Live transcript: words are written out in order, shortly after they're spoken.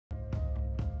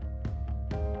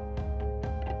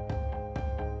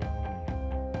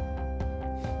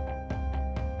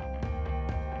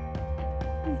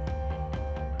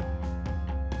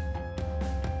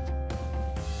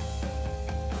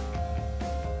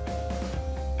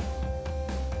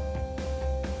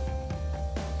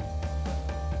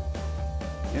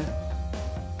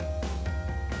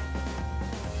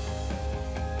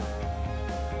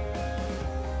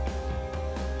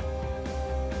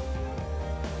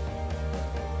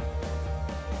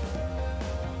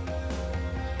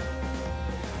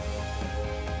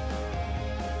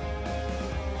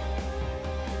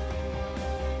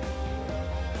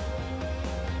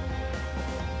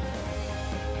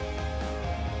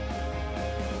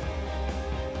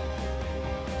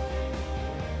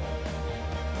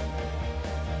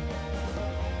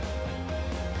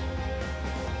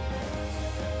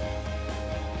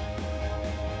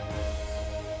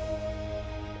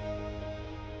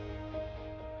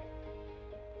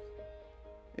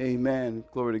Amen.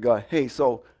 Glory to God. Hey,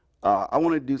 so I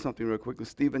want to do something real quickly.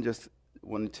 Stephen just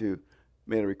wanted to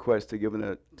made a request to give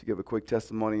a quick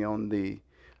testimony on the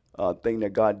thing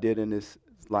that God did in his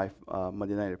life,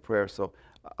 Monday night of prayer. So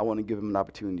I want to give him an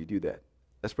opportunity to do that.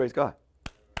 Let's praise God.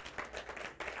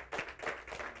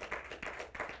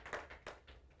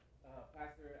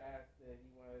 Pastor asked that he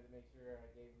wanted to make sure I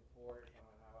gave a report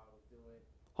on how I was doing.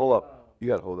 Hold up. You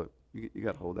got to hold up. You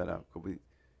got to hold that out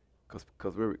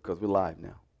because we're live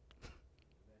now.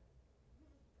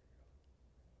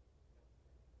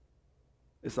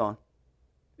 It's on,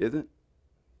 isn't it?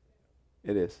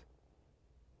 It is.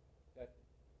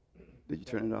 Did you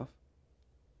turn it off?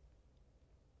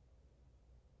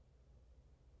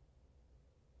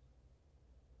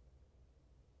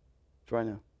 Try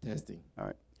now. Testing. All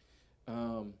right.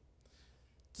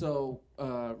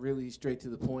 Really straight to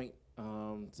the point,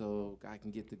 so I can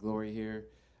get the glory here.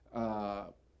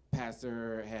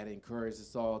 Pastor had encouraged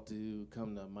us all to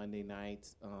come to Monday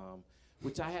nights,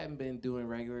 which I hadn't been doing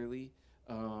regularly,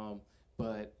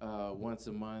 but once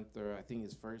a month, or I think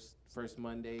it's first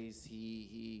Mondays,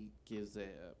 he gives a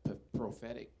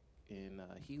prophetic and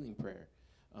healing prayer,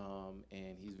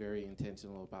 and he's very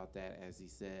intentional about that, as he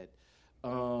said.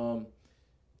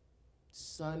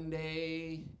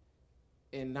 Sunday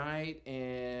and night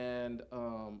and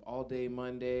all day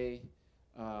Monday,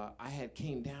 I had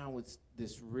came down with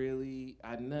this really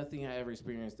nothing I ever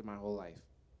experienced in my whole life.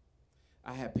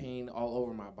 I had pain all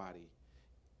over my body,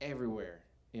 everywhere,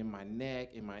 in my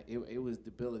neck, it was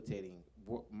debilitating.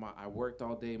 I worked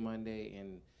all day Monday,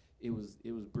 and it was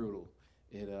brutal.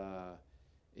 It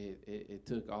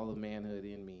took all the manhood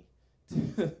in me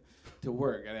to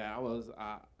work, and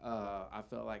I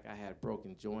felt like I had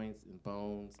broken joints and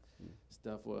bones.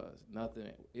 Stuff was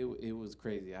nothing. It was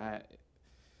crazy. I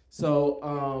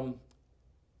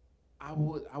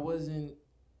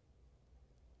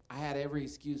had every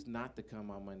excuse not to come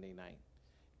on Monday night,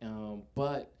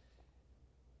 but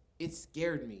it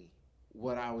scared me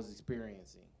what I was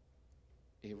experiencing.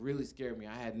 It really scared me.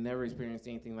 I had never experienced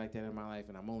anything like that in my life,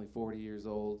 and I'm only 40 years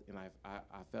old, and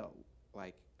I felt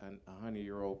like a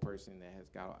 100-year-old person that has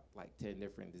got like 10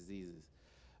 different diseases.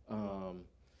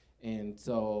 And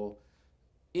so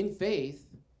in faith,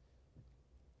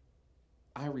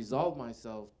 I resolved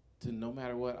myself to, no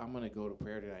matter what, I'm going to go to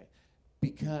prayer tonight,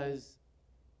 because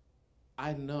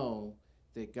I know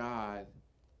that God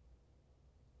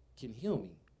can heal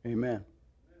me. Amen.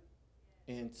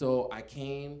 And so I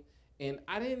came, and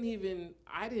I didn't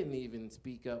even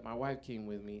speak up. My wife came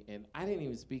with me, and I didn't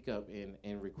even speak up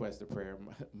and request a prayer.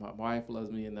 My wife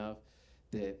loves me enough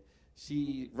that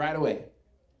she, right away,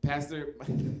 Pastor, I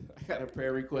got a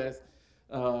prayer request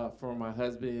for my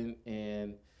husband.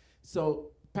 And so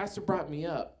Pastor brought me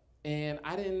up, and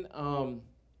I didn't,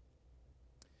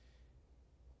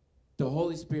 the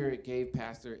Holy Spirit gave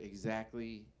Pastor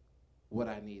exactly what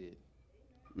I needed.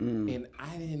 And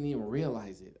I didn't even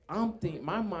realize it.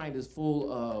 My mind is full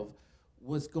of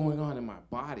what's going on in my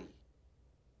body.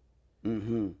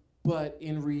 Mm-hmm. But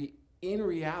in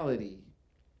reality,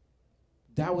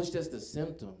 that was just a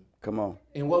symptom. Come on.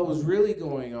 And what was really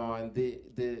going on,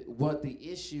 what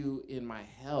the issue in my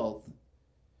health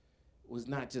was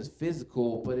not just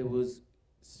physical, but it was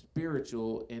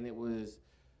spiritual, and it was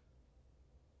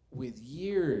with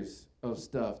years of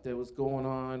stuff that was going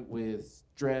on with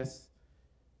stress,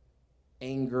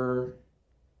 anger,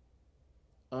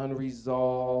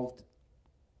 unresolved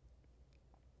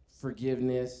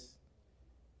forgiveness,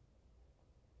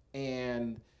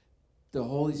 and the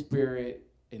Holy Spirit,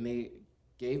 and they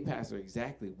gave Pastor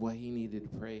exactly what he needed to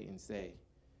pray and say,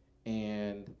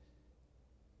 and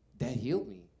that healed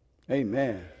me.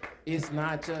 Amen. It's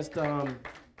not just,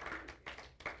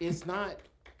 it's not,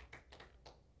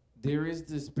 there is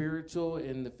the spiritual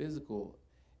and the physical,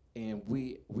 and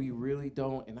we really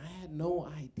don't, and I had no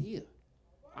idea.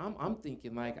 I'm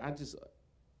thinking like my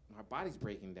body's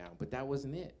breaking down, but that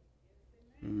wasn't it.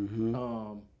 Mm-hmm.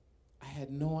 I had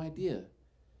no idea.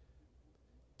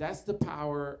 That's the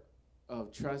power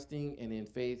of trusting and in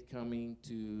faith coming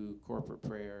to corporate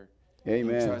prayer.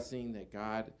 Amen. And trusting that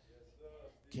God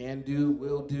can do,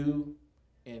 will do,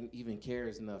 and even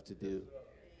cares enough to do.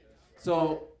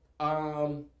 So,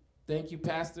 thank you,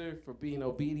 Pastor, for being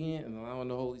obedient and allowing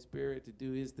the Holy Spirit to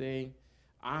do his thing.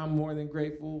 I'm more than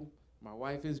grateful. My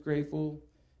wife is grateful.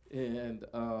 And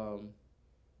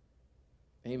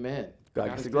amen. God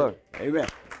gets the glory. Amen.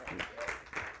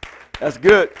 That's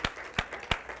good.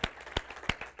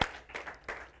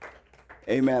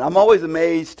 Amen. I'm always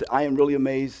amazed. I am really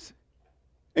amazed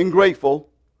and grateful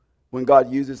when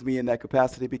God uses me in that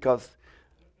capacity, because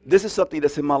This is something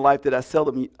that's in my life that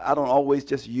I don't always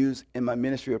just use in my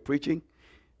ministry of preaching.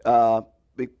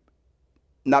 Be,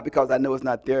 not because I know it's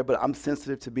not there, but I'm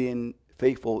sensitive to being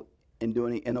faithful and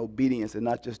doing it in obedience and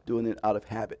not just doing it out of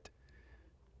habit.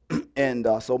 And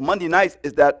so Monday nights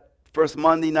is that first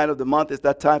Monday night of the month. It's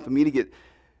that time for me to get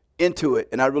into it,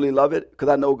 and I really love it because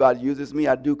I know God uses me.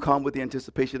 I do come with the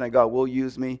anticipation that God will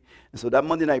use me, and so that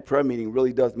Monday night prayer meeting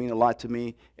really does mean a lot to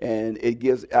me, and it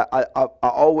gives. I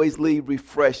always leave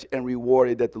refreshed and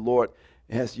rewarded that the Lord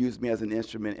has used me as an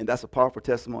instrument, and that's a powerful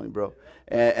testimony, bro.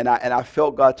 And I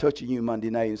felt God touching you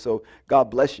Monday night, and so God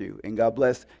bless you, and God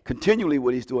bless continually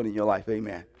what He's doing in your life.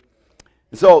 Amen.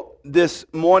 And so this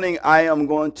morning I am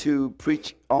going to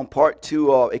preach on part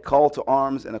 2 of a call to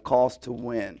arms and a call to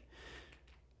win.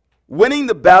 Winning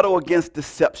the battle against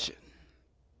deception.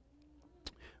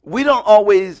 We don't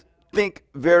always put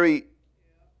a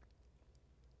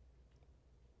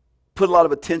lot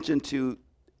of attention to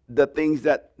the things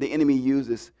that the enemy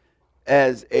uses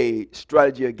as a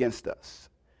strategy against us.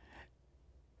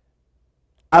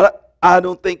 I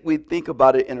don't think we think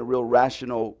about it in a real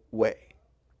rational way.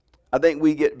 I think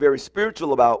we get very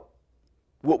spiritual about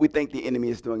what we think the enemy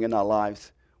is doing in our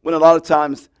lives, when a lot of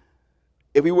times,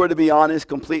 if we were to be honest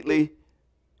completely,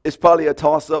 it's probably a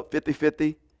toss-up,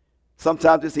 50-50.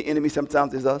 Sometimes it's the enemy,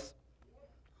 sometimes it's us.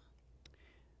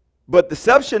 But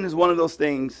deception is one of those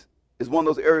things, is one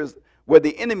of those areas where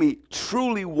the enemy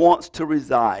truly wants to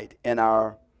reside in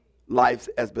our lives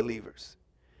as believers.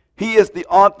 He is the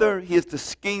author, he is the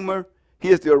schemer, he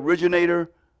is the originator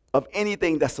of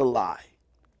anything that's a lie.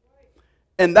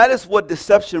 And that is what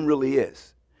deception really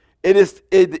is. It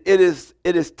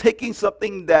is taking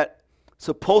something that's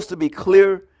supposed to be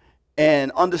clear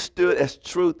and understood as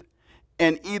truth,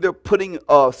 and either putting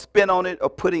a spin on it or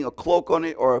putting a cloak on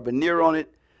it or a veneer on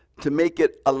it to make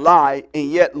it a lie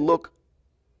and yet look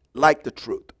like the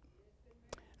truth.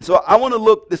 So I want to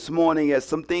look this morning at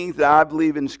some things that I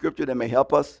believe in Scripture that may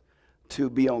help us to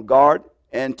be on guard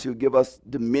and to give us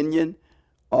dominion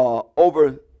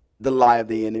over the lie of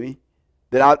the enemy.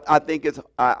 That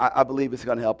I believe it's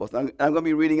going to help us. I'm going to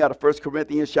be reading out of 1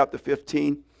 Corinthians chapter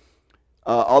 15,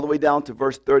 all the way down to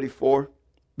verse 34,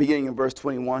 beginning in verse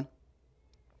 21.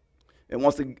 And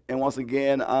once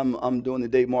again, I'm doing the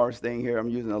Dave Morris thing here. I'm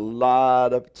using a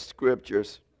lot of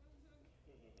scriptures.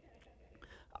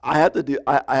 I have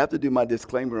to do my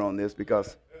disclaimer on this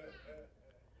because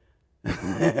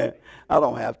I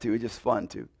don't have to. It's just fun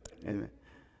to. Anyway.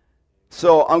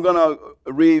 So I'm going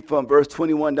to read from verse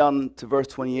 21 down to verse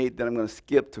 28. Then I'm going to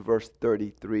skip to verse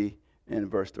 33 and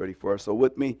verse 34. So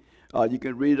with me, you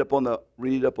can read it up on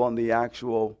the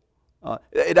actual.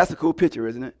 That's a cool picture,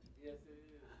 isn't it? Yes, it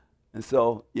is. And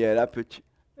so yeah, that picture,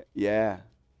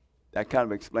 that kind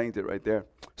of explains it right there.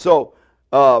 So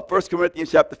 1 Corinthians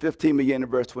chapter 15, beginning in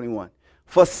verse 21.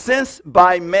 For since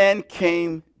by man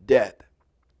came death,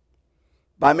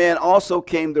 by man also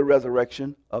came the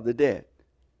resurrection of the dead.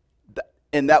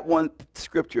 And that one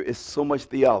scripture is so much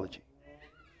theology.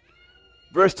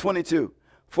 Verse 22.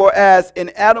 For as in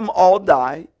Adam all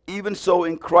die, even so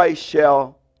in Christ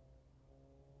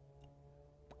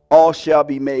all shall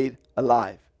be made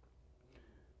alive.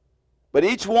 But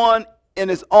each one in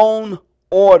his own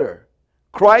order.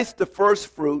 Christ the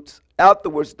first fruits,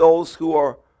 afterwards those who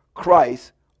are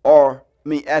Christ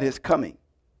at his coming.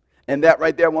 And that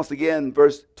right there, once again,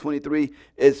 verse 23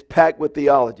 is packed with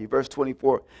theology. Verse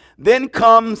 24. Then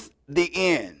comes the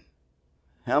end.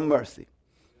 Have mercy.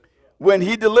 When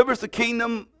he delivers the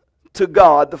kingdom to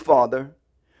God the Father,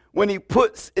 when he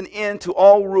puts an end to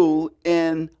all rule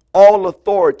and all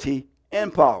authority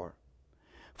and power.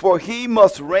 For he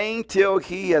must reign till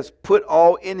he has put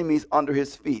all enemies under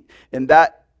his feet. And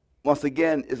that, once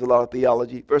again, is a lot of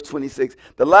theology. Verse 26.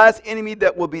 The last enemy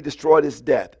that will be destroyed is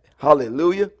death.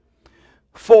 Hallelujah.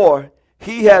 For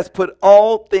he has put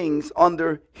all things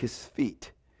under his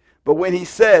feet. But when he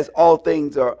says all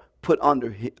things are put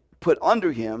under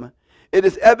him, it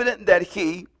is evident that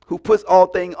he who puts all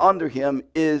things under him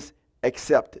is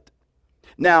accepted.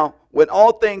 Now, when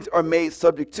all things are made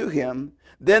subject to him,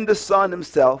 then the Son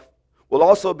himself will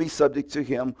also be subject to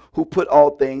him who put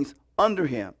all things under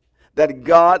him, that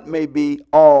God may be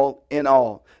all in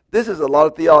all. This is a lot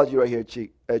of theology right here,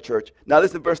 church. Now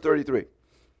listen, verse 33.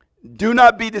 Do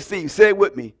not be deceived. Say it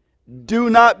with me. Do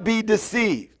not be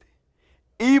deceived.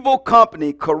 Evil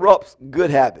company corrupts good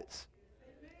habits.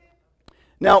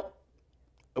 Now,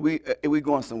 are we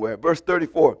going somewhere? Verse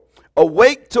 34.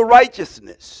 Awake to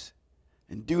righteousness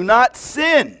and do not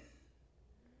sin.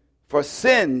 For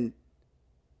some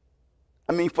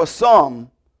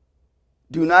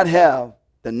do not have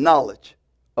the knowledge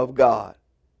of God.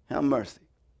 Have mercy.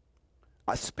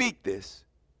 I speak this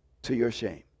to your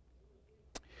shame.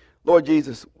 Lord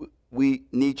Jesus, we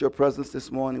need your presence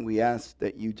this morning. We ask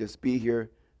that you just be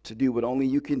here to do what only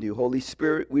you can do. Holy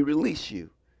Spirit, we release you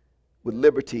with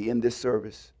liberty in this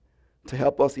service to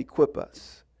help us, equip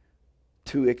us,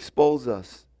 to expose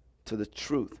us to the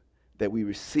truth, that we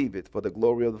receive it for the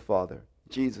glory of the Father.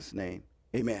 In Jesus' name,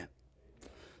 amen.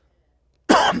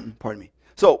 Pardon me.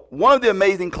 So one of the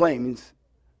amazing claims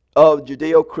of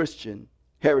Judeo-Christian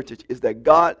heritage is that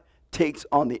God takes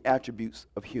on the attributes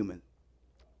of human.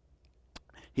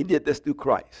 He did this through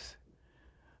Christ.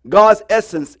 God's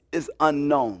essence is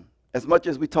unknown. As much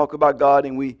as we talk about God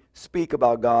and we speak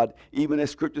about God, even as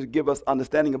scriptures give us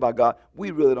understanding about God, we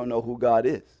really don't know who God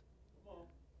is.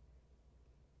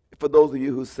 For those of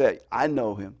you who say, I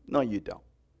know him. No, you don't.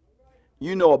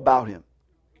 You know about him.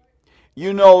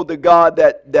 You know the God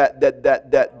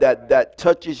that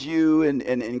touches you and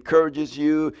encourages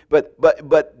you, but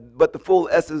the full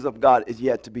essence of God is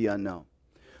yet to be unknown.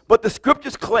 But the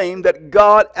scriptures claim that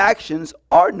God's actions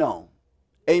are known.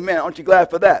 Amen. Aren't you glad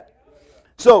for that?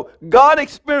 So God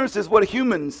experiences what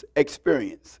humans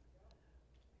experience.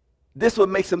 This is what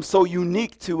makes him so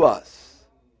unique to us.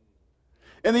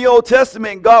 In the Old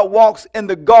Testament, God walks in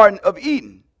the Garden of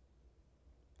Eden.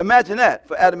 Imagine that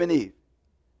for Adam and Eve.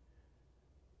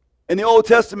 In the Old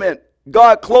Testament,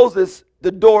 God closes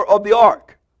the door of the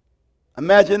ark.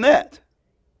 Imagine that.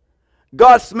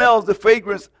 God smells the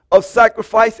fragrance of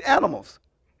sacrificed animals.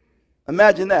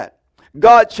 Imagine that.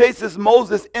 God chases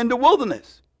Moses in the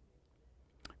wilderness.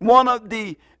 One of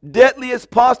the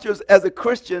deadliest postures as a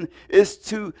Christian is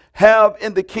to have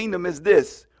in the kingdom is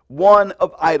this, one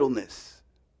of idleness.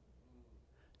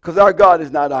 Because our God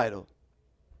is not idle.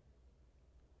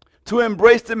 To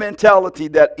embrace the mentality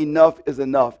that enough is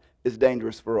enough is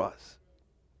dangerous for us.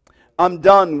 I'm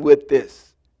done with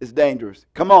this. It's dangerous.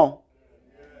 Come on.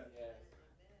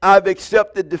 I've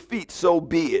accepted defeat, so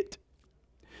be it.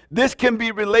 This can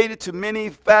be related to many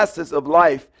facets of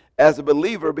life as a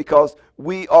believer because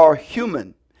we are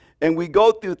human and we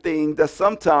go through things that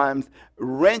sometimes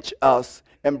wrench us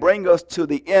and bring us to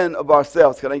the end of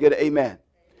ourselves. Can I get an amen?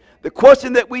 The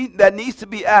question that needs to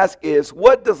be asked is,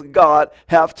 what does God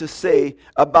have to say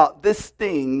about this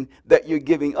thing that you're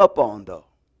giving up on, though?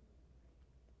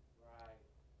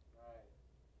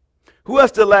 Who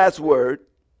has the last word?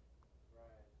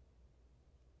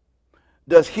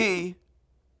 Does he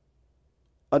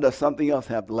or does something else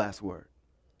have the last word,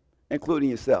 including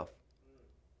yourself?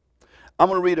 I'm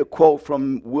going to read a quote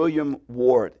from William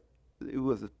Ward. He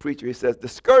was a preacher. He says,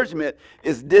 discouragement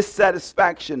is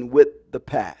dissatisfaction with the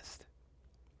past,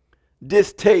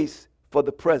 distaste for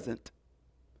the present,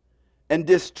 and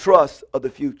distrust of the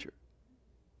future.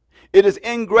 It is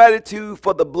ingratitude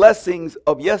for the blessings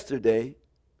of yesterday,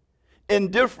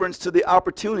 indifference to the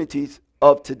opportunities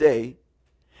of today,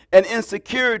 and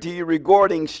insecurity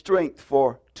regarding strength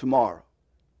for tomorrow.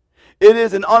 It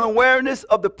is an unawareness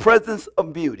of the presence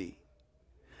of beauty,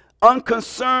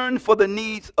 unconcern for the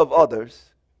needs of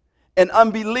others, and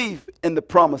unbelief in the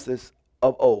promises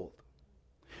of old.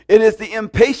 It is the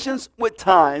impatience with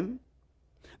time,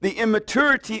 the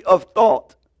immaturity of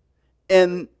thought,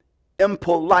 and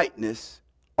impoliteness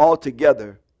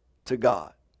altogether to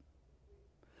God.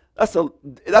 That's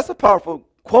a powerful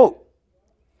quote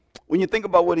when you think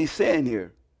about what he's saying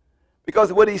here.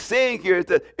 Because what he's saying here is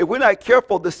that if we're not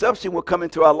careful, deception will come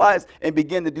into our lives and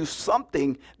begin to do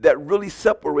something that really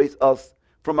separates us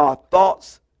from our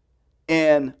thoughts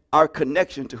and our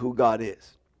connection to who God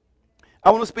is. I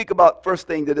want to speak about, first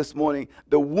thing this morning,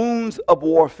 the wounds of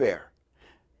warfare.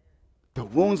 The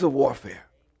wounds of warfare.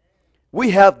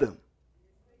 We have them.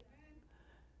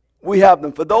 We have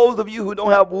them. For those of you who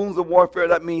don't have wounds of warfare,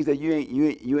 that means that you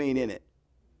ain't in it.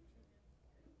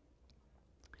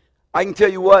 I can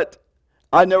tell you what,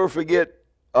 I never forget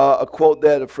a quote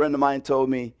that a friend of mine told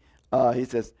me. He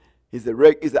said,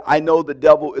 Rick, I know the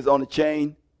devil is on a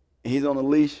chain and he's on a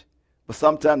leash, but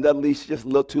sometimes that leash is just a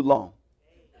little too long.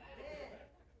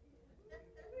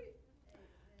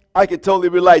 I can totally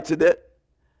relate to that.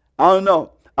 I don't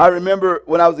know. I remember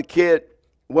when I was a kid,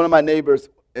 one of my neighbors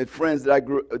and friends that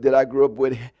I grew up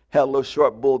with had a little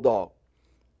short bulldog.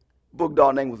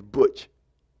 Bulldog name was Butch.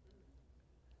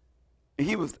 And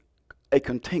he was a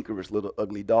cantankerous little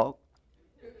ugly dog.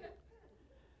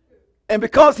 And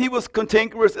because he was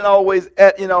cantankerous and always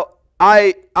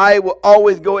I would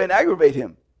always go and aggravate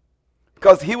him.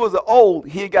 Because he was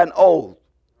he had gotten old.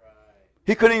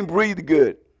 He couldn't even breathe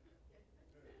good.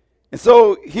 And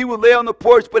so he would lay on the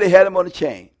porch, but they had him on a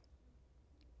chain.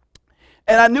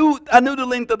 And I knew the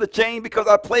length of the chain because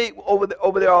I played over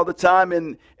there all the time.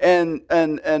 And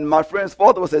my friend's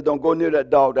father said, "Don't go near that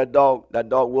dog. That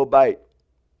dog will bite."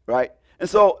 Right? And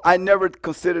so I never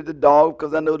considered the dog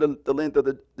because I know the length of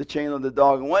the chain of the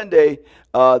dog. And one day,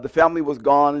 the family was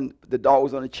gone and the dog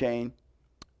was on a chain.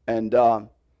 And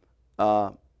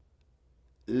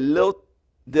little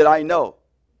did I know,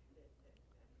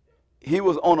 he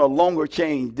was on a longer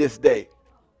chain this day.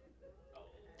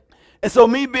 And so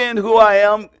me being who I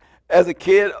am as a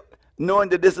kid, knowing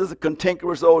that this is a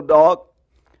cantankerous old dog,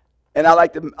 and I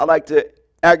like to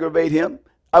aggravate him,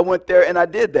 I went there and I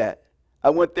did that.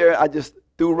 I went there, I just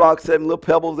threw rocks at him, little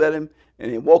pebbles at him,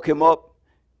 and it woke him up.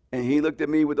 And he looked at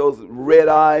me with those red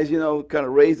eyes, kind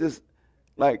of raised his,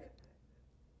 like,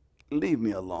 leave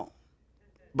me alone.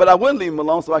 But I wouldn't leave him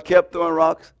alone, so I kept throwing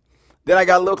rocks. Then I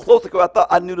got a little closer because I thought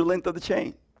I knew the length of the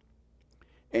chain.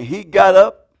 And he got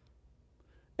up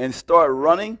and started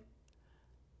running.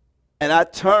 And I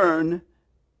turned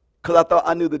because I thought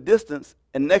I knew the distance.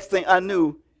 And next thing I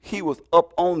knew, he was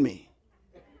up on me.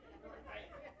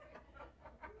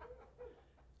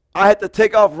 I had to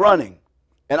take off running.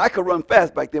 And I could run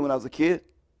fast back then when I was a kid.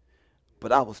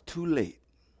 But I was too late.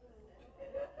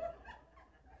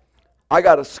 I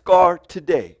got a scar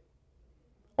today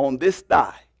on this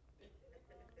thigh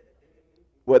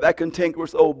where that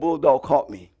cantankerous old bulldog caught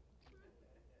me.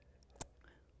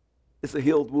 It's a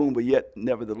healed wound, but yet,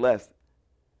 nevertheless,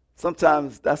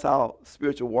 sometimes that's how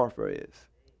spiritual warfare is.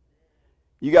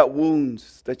 You got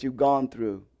wounds that you've gone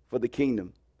through for the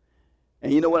kingdom.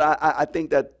 And you know what? I think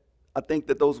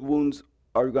that those wounds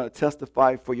are going to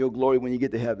testify for your glory when you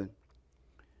get to heaven.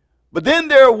 But then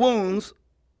there are wounds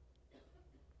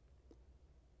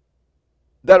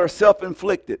that are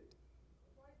self-inflicted.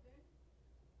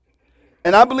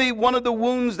 And I believe one of the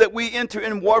wounds that we enter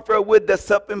in warfare with that's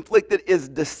self-inflicted is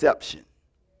deception.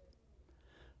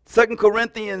 2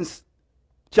 Corinthians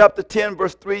chapter 10,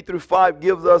 verse 3 through 5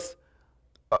 gives us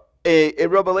a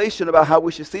revelation about how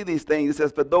we should see these things. It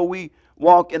says, "For though we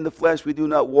walk in the flesh, we do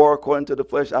not war according to the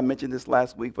flesh." I mentioned this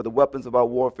last week. "For the weapons of our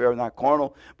warfare are not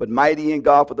carnal, but mighty in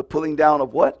God for the pulling down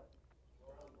of" what?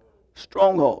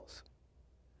 Strongholds.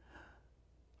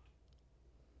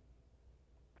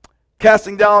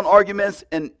 "Casting down arguments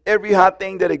and every high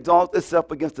thing that exalts itself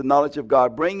against the knowledge of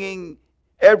God, bringing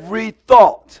every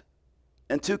thought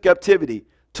into captivity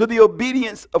to the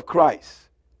obedience of Christ."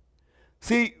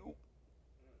 See,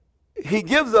 he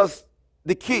gives us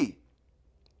the key.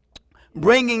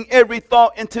 Bringing every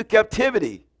thought into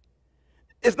captivity.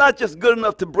 It's not just good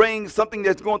enough to bring something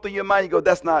that's going through your mind. You go,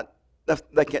 that's not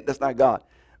God.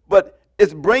 But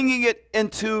it's bringing it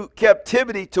into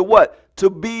captivity to what? To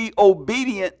be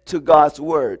obedient to God's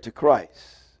word, to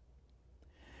Christ.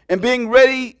 And being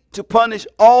ready to punish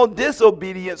all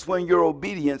disobedience when your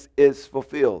obedience is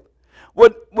fulfilled.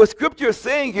 What Scripture is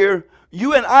saying here,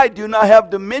 you and I do not have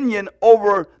dominion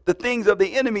over the things of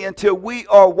the enemy until we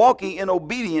are walking in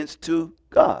obedience to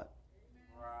God.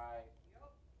 Right.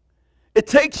 It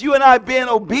takes you and I being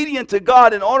obedient to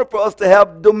God in order for us to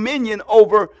have dominion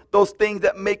over those things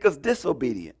that make us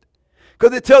disobedient.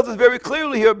 Because it tells us very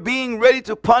clearly here, being ready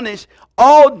to punish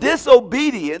all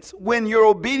disobedience when your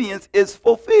obedience is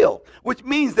fulfilled. Which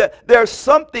means that there's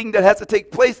something that has to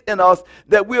take place in us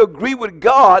that we agree with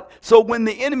God. So when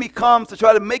the enemy comes to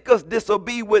try to make us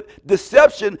disobey with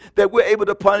deception, that we're able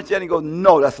to punish it and go,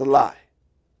 no, that's a lie.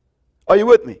 Are you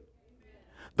with me?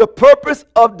 The purpose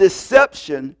of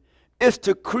deception is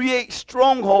to create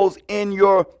strongholds in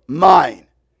your mind.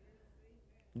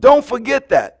 Don't forget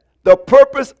that. The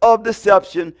purpose of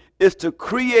deception is to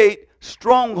create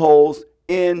strongholds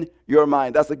in your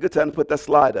mind. That's a good time to put that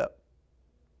slide up.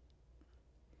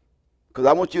 Because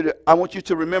I want you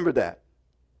to remember that.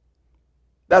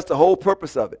 That's the whole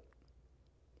purpose of it.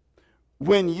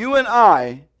 When you and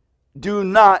I do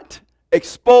not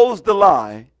expose the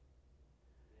lie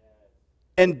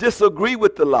and disagree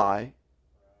with the lie,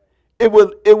 it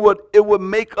would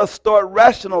make us start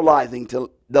rationalizing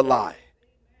the lie.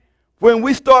 When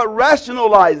we start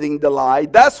rationalizing the lie,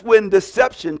 that's when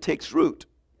deception takes root.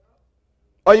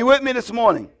 Are you with me this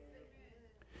morning?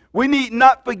 We need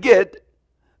not forget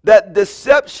that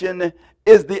deception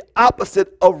is the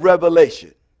opposite of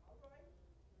revelation.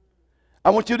 I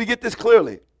want you to get this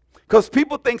clearly. Because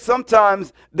people think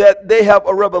sometimes that they have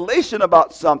a revelation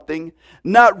about something,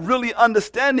 not really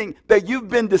understanding that you've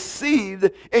been deceived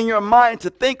in your mind to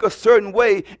think a certain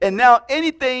way, and now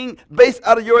anything based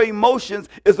out of your emotions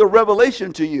is a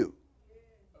revelation to you.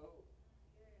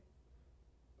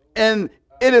 And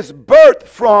it is birthed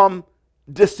from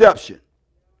deception.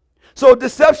 So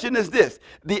deception is this: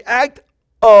 the act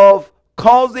of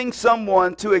causing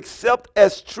someone to accept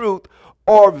as truth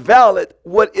or valid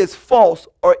what is false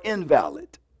or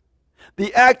invalid.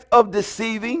 The act of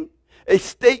deceiving, a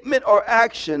statement or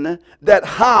action that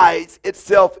hides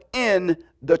itself in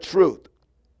the truth.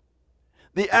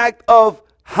 The act of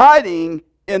hiding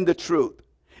in the truth.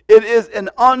 It is an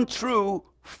untrue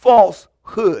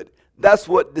falsehood. That's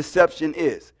what deception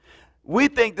is. We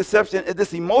think deception is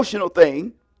this emotional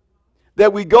thing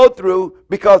that we go through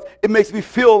because it makes me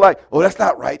feel like, oh, that's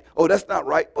not right. Oh, that's not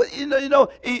right. But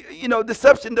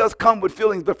deception does come with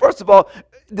feelings. But first of all,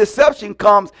 deception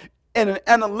comes in an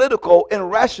analytical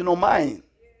and rational mind.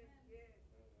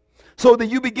 So that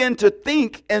you begin to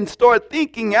think and start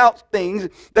thinking out things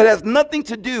that has nothing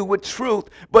to do with truth,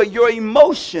 but your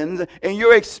emotions and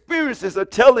your experiences are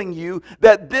telling you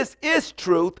that this is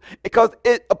truth because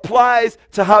it applies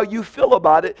to how you feel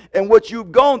about it and what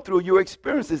you've gone through, your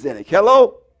experiences in it.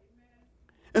 Hello?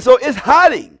 And so it's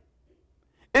hiding.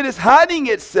 It is hiding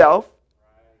itself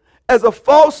as a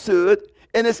falsehood,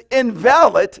 and it's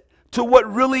invalid to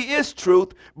what really is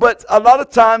truth. But a lot of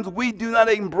times we do not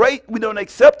embrace, we don't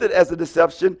accept it as a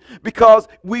deception because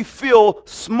we feel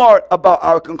smart about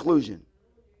our conclusion.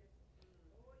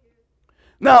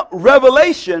 Now,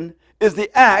 revelation is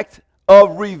the act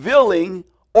of revealing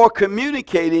or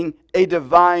communicating a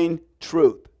divine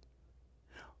truth.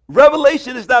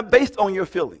 Revelation is not based on your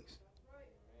feelings.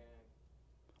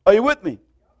 Are you with me?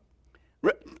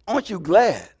 Aren't you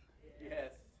glad?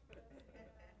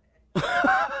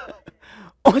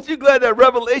 Aren't you glad that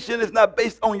revelation is not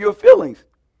based on your feelings?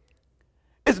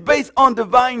 It's based on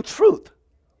divine truth.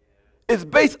 It's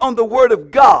based on the word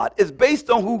of God. It's based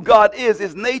on who God is,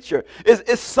 his nature.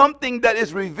 It's something that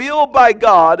is revealed by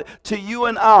God to you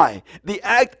and I. The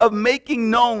act of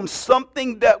making known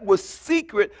something that was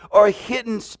secret or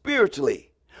hidden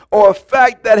spiritually, or a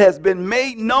fact that has been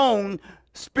made known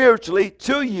spiritually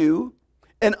to you,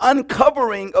 an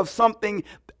uncovering of something,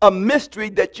 a mystery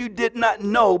that you did not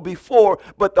know before,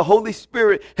 but the Holy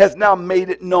Spirit has now made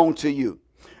it known to you.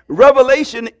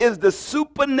 Revelation is the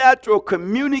supernatural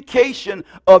communication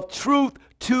of truth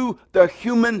to the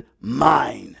human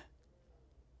mind.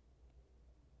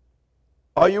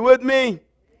 Are you with me?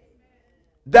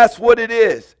 That's what it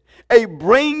is. A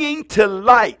bringing to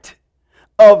light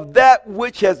of that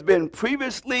which has been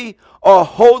previously or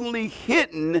wholly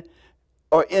hidden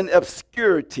or in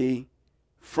obscurity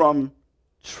from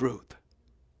truth.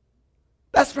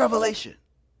 That's revelation.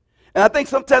 And I think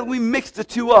sometimes we mix the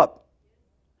two up.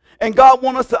 And God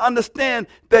wants us to understand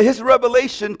that his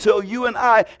revelation to you and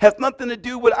I has nothing to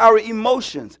do with our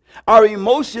emotions. Our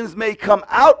emotions may come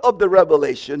out of the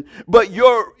revelation, but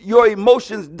your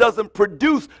emotions doesn't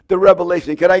produce the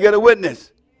revelation. Can I get a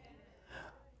witness?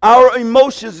 Our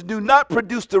emotions do not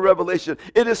produce the revelation.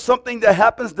 It is something that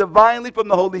happens divinely from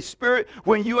the Holy Spirit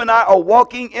when you and I are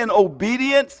walking in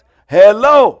obedience.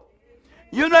 Hello.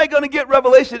 You're not going to get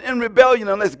revelation in rebellion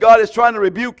unless God is trying to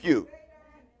rebuke you.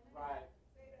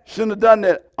 Shouldn't have done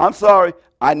that. I'm sorry.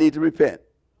 I need to repent.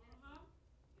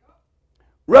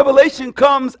 Revelation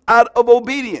comes out of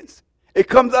obedience. It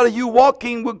comes out of you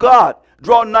walking with God.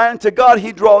 Draw nigh unto God,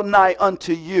 he draw nigh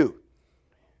unto you.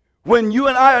 When you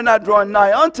and I are not drawing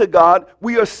nigh unto God,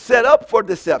 we are set up for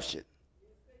deception.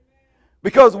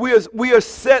 Because we are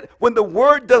set, when the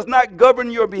word does not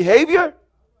govern your behavior,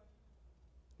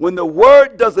 when the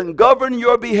word doesn't govern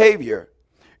your behavior,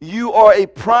 you are a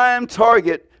prime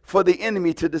target for the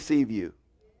enemy to deceive you.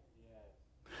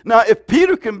 Now, if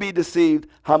Peter can be deceived,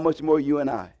 how much more you and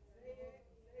I?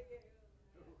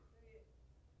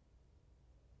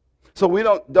 So we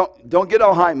don't get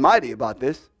all high and mighty about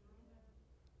this.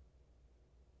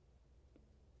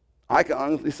 I can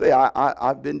honestly say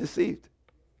I've been deceived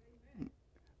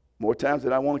more times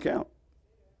than I want to count.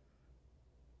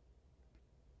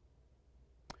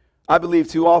 I believe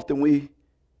too often we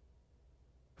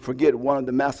forget one of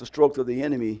the master strokes of the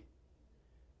enemy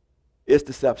is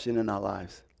deception in our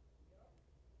lives.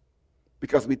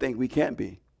 Because we think we can't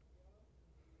be,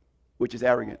 which is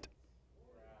arrogant.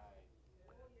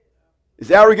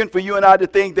 It's arrogant for you and I to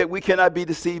think that we cannot be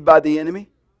deceived by the enemy.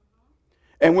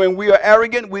 And when we are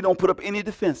arrogant, we don't put up any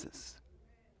defenses.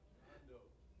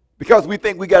 Because we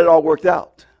think we got it all worked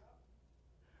out.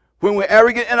 When we're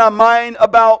arrogant in our mind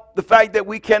about the fact that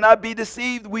we cannot be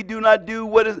deceived, we do not do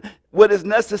what is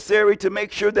necessary to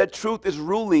make sure that truth is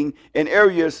ruling in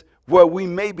areas where we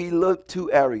may be a little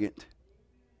too arrogant.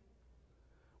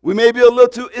 We may be a little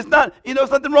too, it's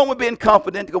nothing wrong with being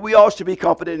confident, because we all should be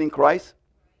confident in Christ.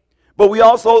 But we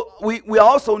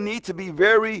also need to be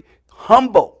very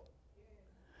humble.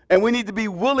 And we need to be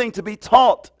willing to be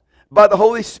taught by the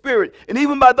Holy Spirit. And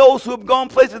even by those who have gone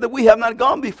places that we have not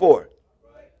gone before.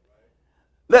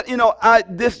 Let you know,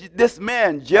 this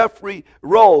man Jeffrey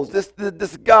Rose,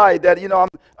 this guy that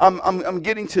I'm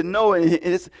getting to know, and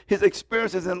his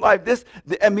experiences in life. It's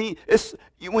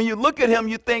when you look at him,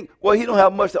 you think, well, he don't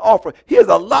have much to offer. He has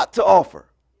a lot to offer.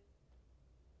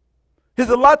 He has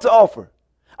a lot to offer.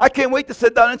 I can't wait to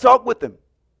sit down and talk with him,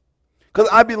 because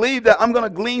I believe that I'm going to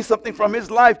glean something from his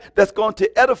life that's going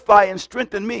to edify and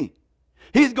strengthen me.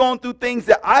 He's going through things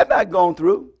that I've not gone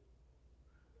through,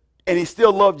 and he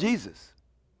still loved Jesus.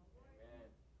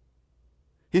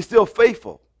 He's still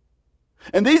faithful.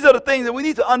 And these are the things that we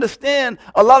need to understand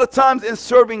a lot of times in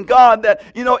serving God, that,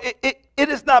 it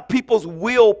is not people's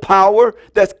willpower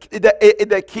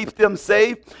that keeps them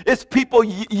saved. It's people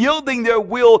yielding their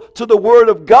will to the word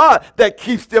of God that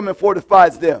keeps them and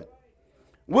fortifies them.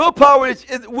 Willpower is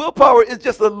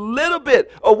just a little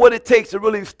bit of what it takes to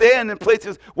really stand in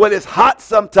places where it's hot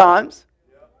sometimes.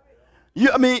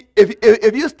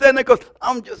 If you stand there, because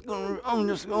I'm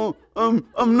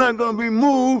not gonna be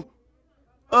moved.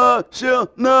 I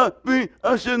shall not be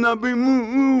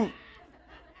moved.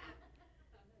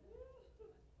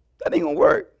 That ain't gonna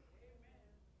work.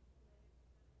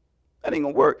 That ain't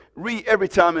gonna work. Read every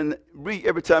time in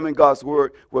God's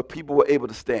word where people were able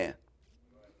to stand.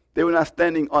 They were not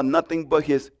standing on nothing but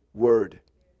his word.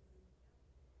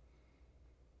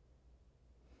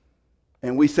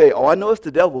 And we say, oh, I know it's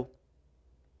the devil.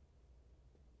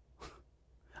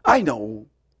 I know.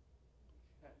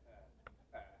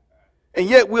 And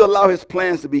yet we allow his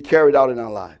plans to be carried out in our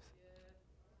lives.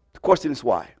 The question is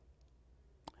why?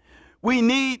 We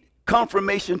need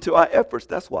confirmation to our efforts.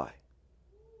 That's why.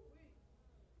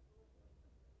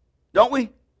 Don't we?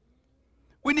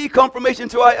 We need confirmation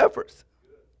to our efforts.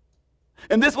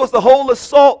 And this was the whole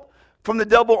assault from the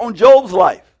devil on Job's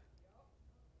life.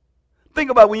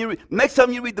 Think about when next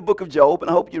time you read the book of Job,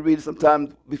 and I hope you read it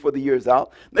sometime before the year is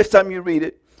out. Next time you read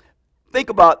it, think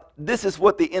about this is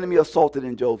what the enemy assaulted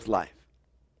in Job's life.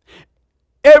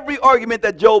 Every argument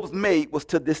that Job's made was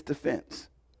to this defense.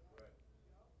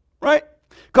 Right?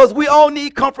 Because we all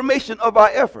need confirmation of our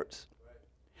efforts.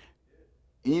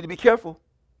 You need to be careful.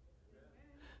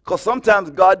 Because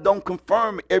sometimes God don't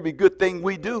confirm every good thing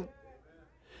we do.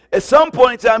 At some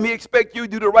point in time, he expects you to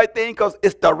do the right thing because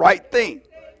it's the right thing.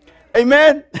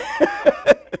 Amen?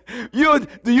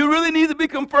 Do you really need to be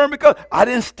confirmed? Because I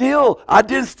didn't steal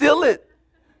it.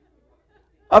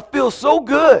 I feel so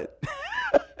good.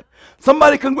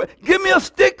 Somebody give me a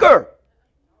sticker.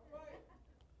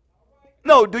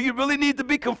 No, do you really need to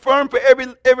be confirmed for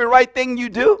every right thing you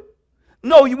do?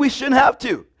 No, we shouldn't have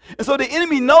to. And so the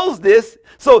enemy knows this.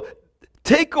 So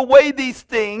take away these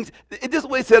things. This is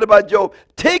what he said about Job.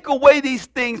 Take away these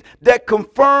things that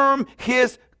confirm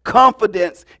his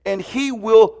confidence, and he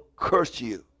will curse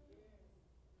you.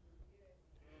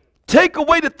 Take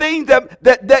away the things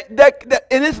that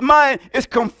in his mind is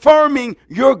confirming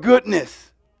your goodness.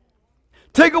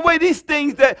 Take away these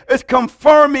things that is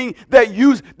confirming that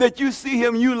you see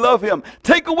him, you love him.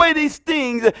 Take away these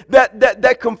things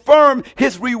that confirm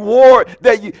his reward,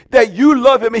 that you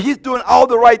love him and he's doing all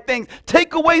the right things.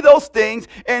 Take away those things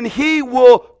and he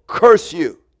will curse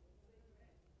you.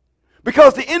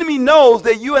 Because the enemy knows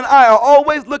that you and I are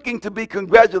always looking to be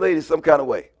congratulated some kind of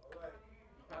way.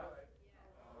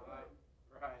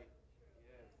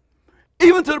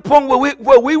 Even to the point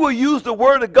where we will use the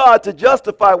word of God to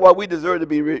justify why we deserve to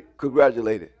be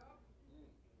congratulated.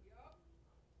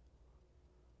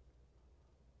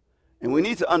 And we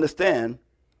need to understand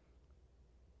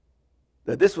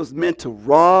that this was meant to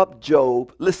rob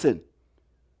Job, listen,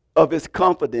 of his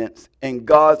confidence in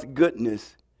God's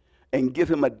goodness and give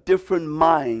him a different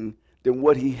mind than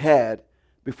what he had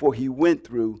before he went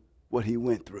through what he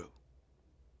went through.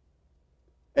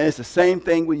 And it's the same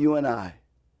thing with you and I.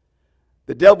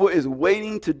 The devil is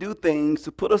waiting to do things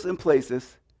to put us in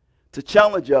places, to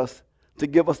challenge us, to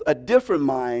give us a different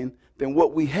mind than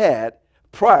what we had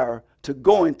prior to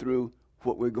going through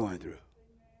what we're going through.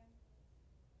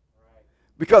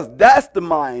 Because that's the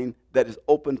mind that is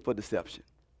open for deception.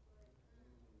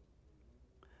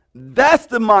 That's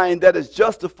the mind that is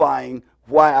justifying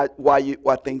why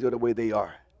things are the way they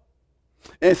are.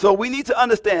 And so we need to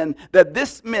understand that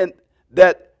this meant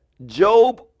that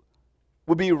Job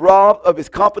would be robbed of his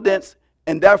confidence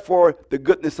and therefore the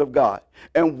goodness of God.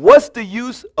 And what's the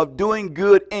use of doing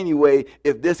good anyway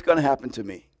if this is going to happen to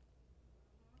me?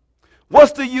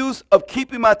 What's the use of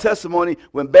keeping my testimony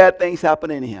when bad things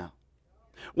happen anyhow?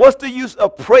 What's the use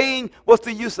of praying? What's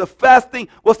the use of fasting?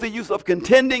 What's the use of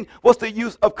contending? What's the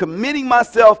use of committing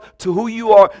myself to who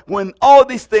you are when all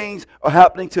these things are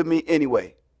happening to me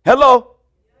anyway? Hello?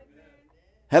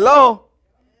 Hello?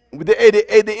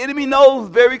 The enemy knows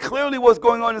very clearly what's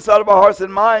going on inside of our hearts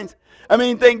and minds. I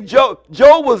mean, think Job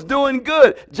was doing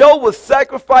good. Job was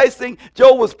sacrificing.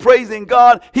 Job was praising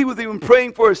God. He was even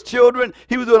praying for his children.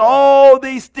 He was doing all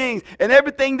these things. And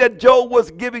everything that Job was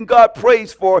giving God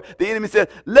praise for, the enemy said,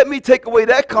 let me take away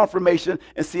that confirmation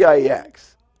and see how he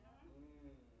acts.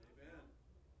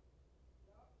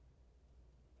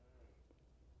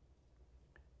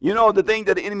 You know, the thing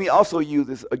that the enemy also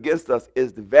uses against us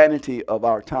is the vanity of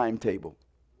our timetable.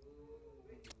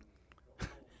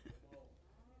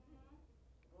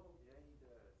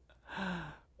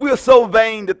 We're so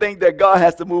vain to think that God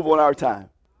has to move on our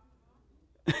time.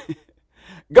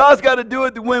 God's got to do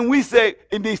it when we say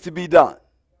it needs to be done.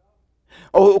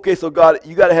 Oh, okay, so God,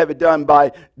 you got to have it done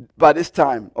by this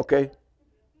time, okay?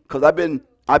 Because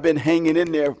I've been hanging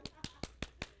in there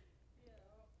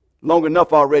long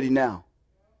enough already now.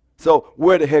 So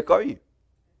where the heck are you?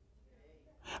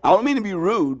 I don't mean to be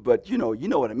rude, but you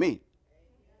know what I mean.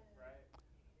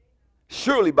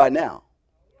 Surely by now.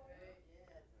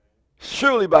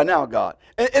 Surely by now, God.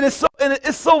 And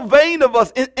it's so vain of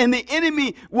us. And the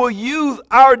enemy will use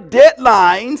our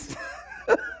deadlines.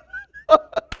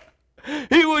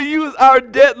 He will use our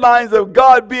deadlines of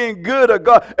God being good or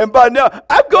God. And by now,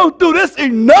 I've gone through this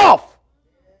enough.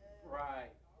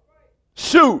 Right.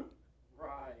 Shoot.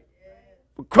 Right.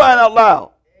 For crying out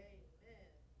loud.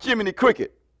 Jiminy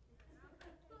Cricket.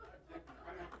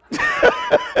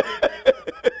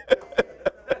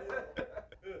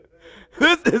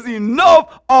 This is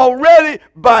enough already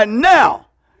by now.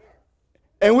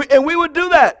 And we would do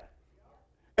that.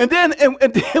 And then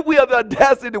we have the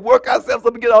audacity to work ourselves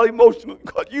up and get all emotional.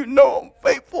 God, you know I'm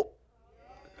faithful.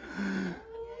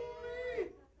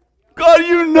 God,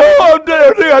 you know I'm doing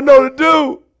everything I know to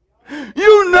do.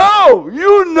 You know.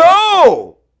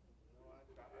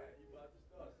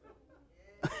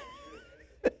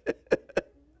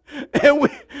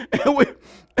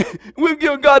 We've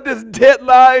given God this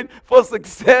deadline for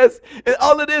success, and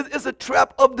all it is a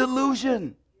trap of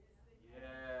delusion. Yes.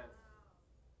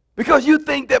 Because you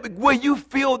think that when you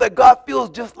feel that God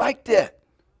feels just like that.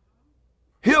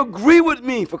 He'll agree with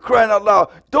me, for crying out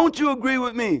loud. Don't you agree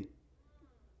with me?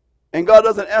 And God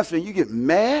doesn't answer, and you get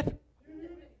mad.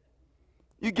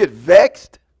 You get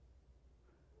vexed.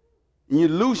 And you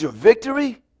lose your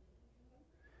victory.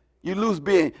 You lose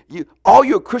all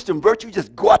your Christian virtue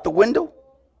just go out the window.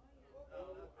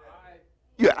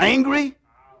 You're angry.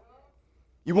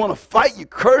 You want to fight. You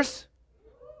curse.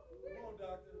 Come on,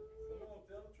 doctor. Come on,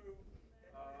 tell the truth.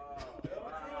 Tell the truth.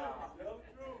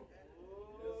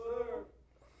 Yes, sir.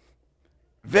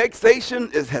 Vexation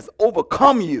has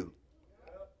overcome you.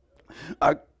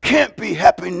 I can't be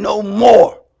happy no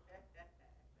more.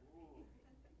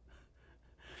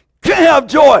 Can't have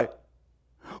joy.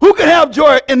 Who can have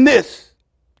joy in this?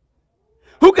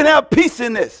 Who can have peace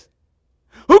in this?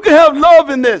 Who can have love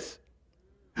in this?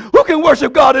 Who can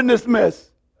worship God in this mess?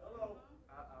 Hello.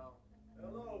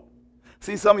 Hello.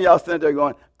 See, some of y'all standing there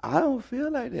going, I don't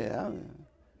feel like that.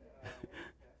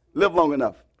 Live long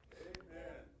enough.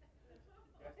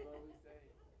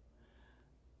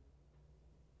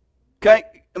 Okay,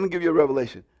 let me give you a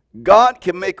revelation. God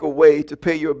can make a way to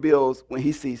pay your bills when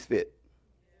he sees fit.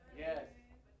 Yes.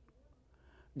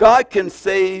 God can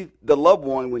save the loved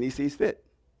one when he sees fit.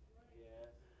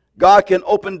 God can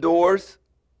open doors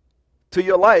to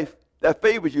your life that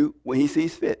favors you when he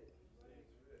sees fit.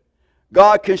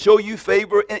 God can show you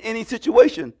favor in any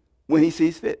situation when he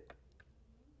sees fit.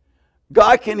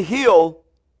 God can heal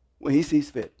when he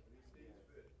sees fit.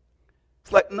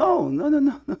 It's like, no.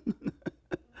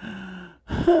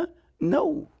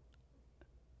 No.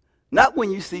 Not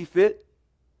when you see fit.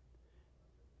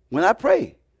 When I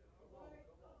pray.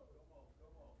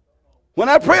 When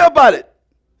I pray about it,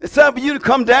 it's time for you to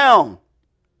come down.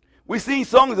 We sing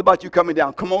songs about you coming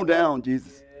down. Come on down,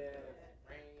 Jesus.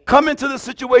 Come into the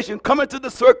situation. Come into the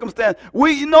circumstance.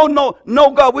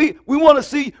 No, God. We want to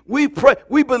see. We pray.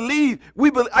 We believe.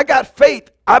 I got faith.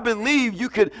 I believe you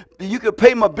could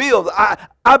pay my bills.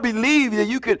 I believe that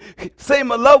you could save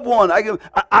my loved one.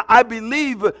 I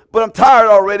believe, but I'm tired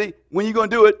already. When you gonna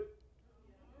do it?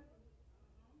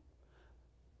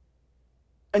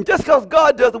 And just because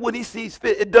God does it when he sees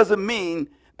fit, it doesn't mean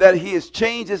that he has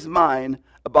changed his mind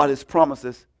about his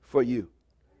promises for you.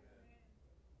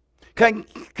 Can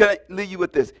I leave you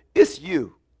with this? It's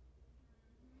you.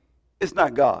 It's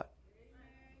not God.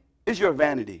 It's your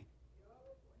vanity,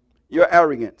 your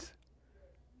arrogance.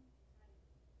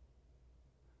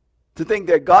 To think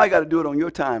that God got to do it on your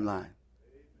timeline.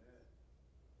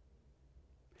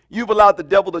 You've allowed the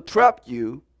devil to trap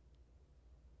you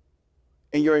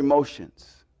in your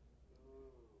emotions.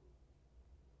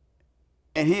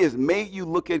 And he has made you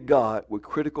look at God with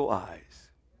critical eyes.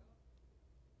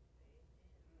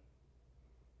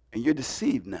 And you're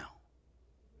deceived now.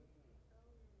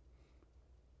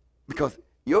 Because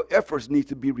your efforts need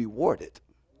to be rewarded.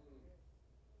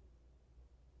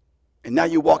 And now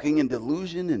you're walking in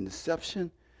delusion and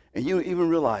deception, and you don't even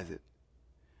realize it.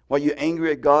 While you're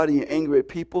angry at God and you're angry at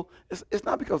people, it's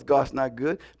not because God's not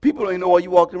good. People don't even know why you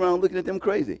walking around looking at them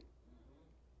crazy.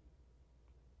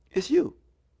 It's you.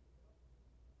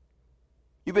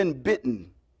 You've been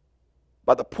bitten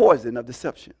by the poison of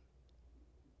deception.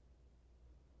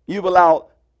 You've allowed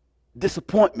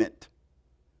disappointment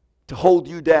to hold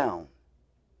you down,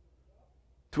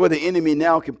 to where the enemy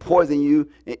now can poison you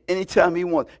anytime he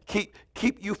wants.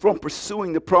 Keep you from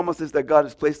pursuing the promises that God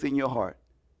has placed in your heart.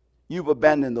 You've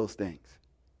abandoned those things.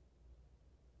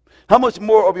 How much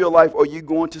more of your life are you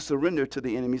going to surrender to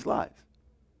the enemy's lies?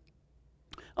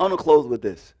 I want to close with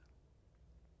this.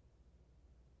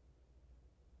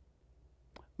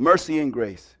 Mercy and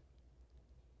grace.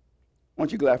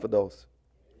 Aren't you glad for those?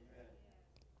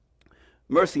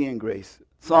 Mercy and grace.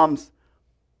 Psalms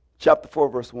chapter 4,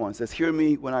 verse 1 says, hear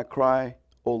me when I cry,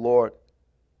 O Lord,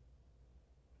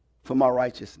 for my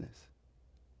righteousness.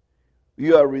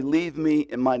 You have relieved me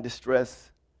in my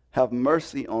distress. Have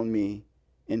mercy on me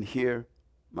and hear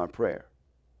my prayer.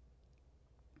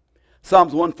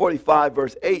 Psalms 145,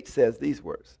 verse 8 says these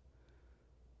words.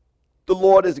 The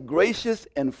Lord is gracious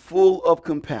and full of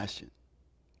compassion,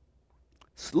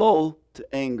 slow to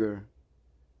anger,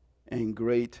 and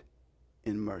great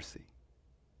in mercy.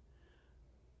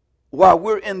 While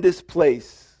we're in this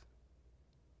place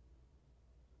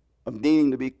of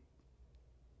needing to be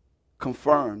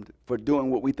confirmed for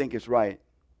doing what we think is right,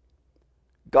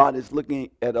 God is looking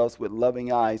at us with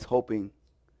loving eyes, hoping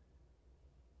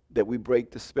that we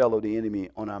break the spell of the enemy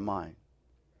on our mind.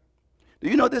 Do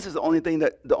you know this is the only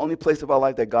place of our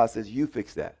life that God says, you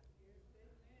fix that?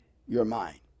 Your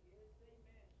mind.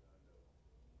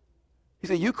 He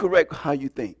said, you correct how you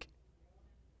think.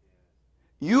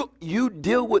 You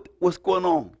deal with what's going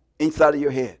on inside of your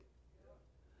head.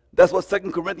 That's what 2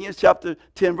 Corinthians chapter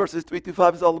 10, verses 3 through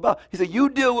 5 is all about. He said, you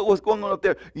deal with what's going on up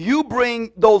there. You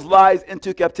bring those lies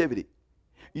into captivity.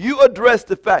 You address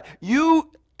the fact.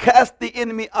 You cast the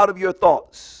enemy out of your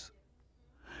thoughts.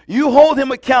 You hold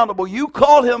him accountable. You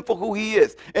call him for who he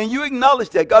is. And you acknowledge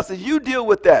that. God says, you deal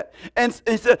with that. And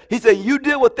he said, you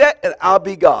deal with that and I'll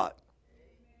be God.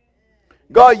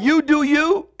 God, you do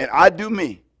you and I do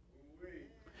me.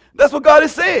 That's what God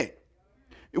is saying.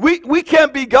 We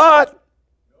can't be God.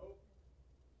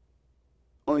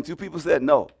 Only two people said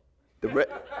no. The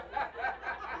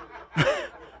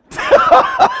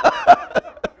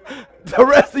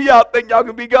rest of y'all think y'all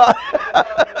can be God.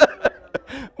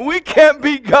 We can't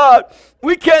be God.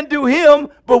 We can't do him,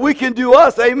 but we can do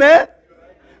us. Amen.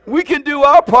 We can do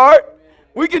our part.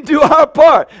 We can do our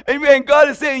part. Amen. God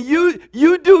is saying,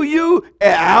 you do you,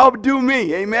 and I'll do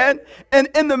me. Amen. And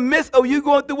in the midst of you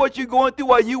going through what you're going through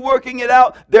while you're working it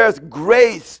out, there's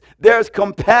grace, there's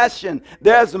compassion,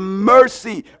 there's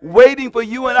mercy waiting for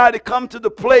you and I to come to the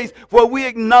place where we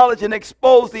acknowledge and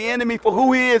expose the enemy for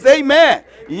who he is. Amen.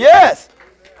 Yes.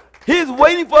 He's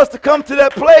waiting for us to come to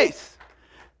that place.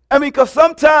 I mean, because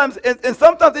sometimes, and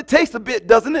sometimes it takes a bit,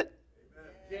 doesn't it?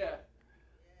 Yeah.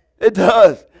 It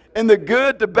does. In the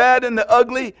good, the bad, and the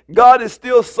ugly, God is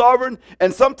still sovereign.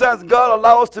 And sometimes God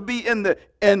allows us to be in the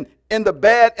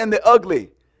bad and the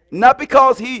ugly. Not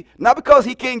because he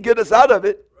can't get us out of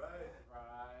it.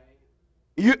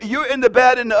 Right. You're in the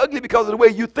bad and the ugly because of the way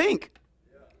you think.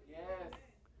 Yes.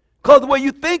 Because the way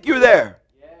you think you're there.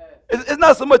 Yes. It's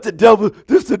not so much the devil.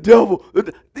 This is the devil.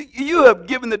 You have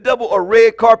given the devil a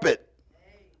red carpet.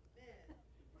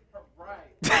 Right.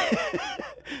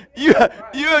 You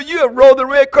have rolled the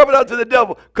red carpet out to the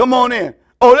devil. Come on in.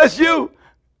 Oh, that's you?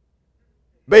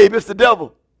 Babe, it's the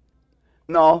devil.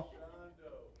 No.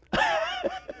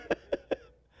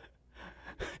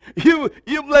 you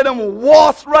let him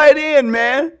waltz right in,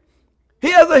 man.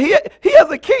 He has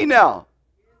a key now.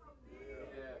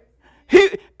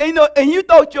 And you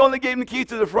thought you only gave him the keys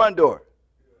to the front door.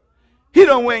 He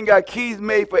done went and got keys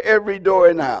made for every door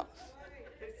in the house.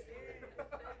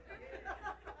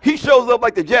 He shows up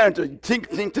like the janitor. Tink,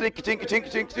 tink, tink, tink,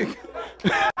 tink, tink, tink.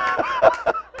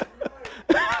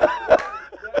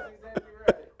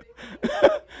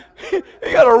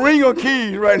 He got a ring of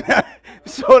keys right now.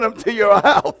 Showing them to your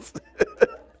house.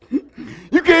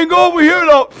 You can't go over here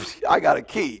though. I got a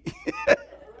key. Are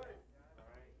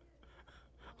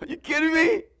you kidding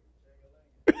me?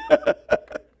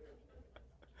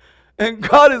 And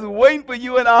God is waiting for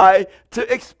you and I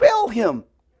to expel him.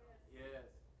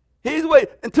 He's waiting.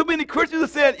 And too many Christians are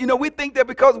saying, you know, we think that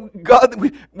because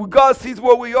God sees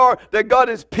where we are, that God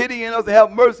is pitying us and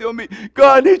have mercy on me.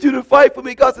 God, I need you to fight for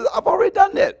me. God says, I've already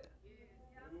done that.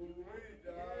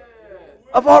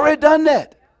 I've already done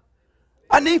that.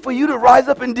 I need for you to rise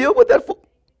up and deal with that.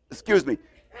 Excuse me.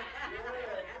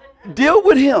 Deal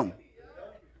with him.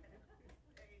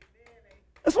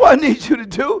 That's what I need you to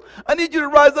do. I need you to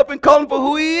rise up and call him for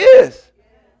who he is.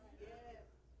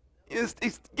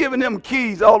 He's giving him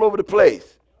keys all over the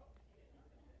place.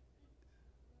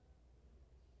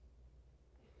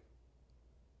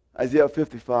 Isaiah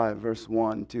 55, verse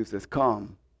 1 and 2 says,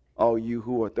 come, all you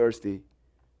who are thirsty,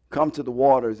 come to the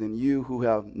waters, and you who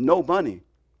have no money.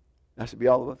 That should be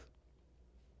all of us.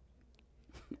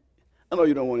 I know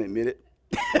you don't want to admit it.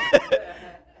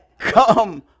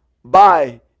 Come,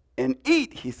 buy and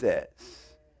eat, he says.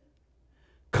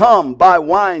 Come, buy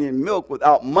wine and milk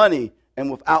without money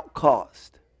and without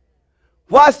cost.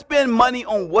 Why spend money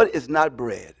on what is not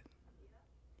bread?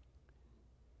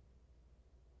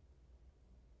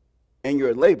 And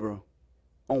your labor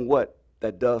on what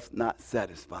that does not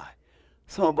satisfy.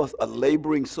 Some of us are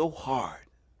laboring so hard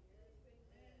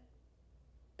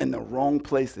in the wrong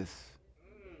places,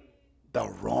 the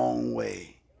wrong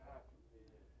way.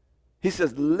 He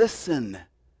says, listen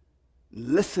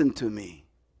to me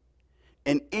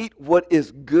and eat what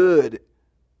is good.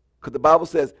 Because the Bible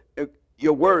says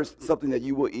your words, something that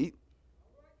you will eat.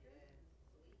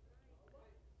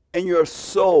 And your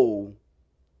soul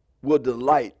will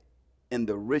delight in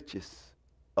the richest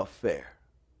of fare.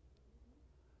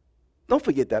 Don't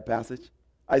forget that passage.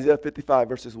 Isaiah 55,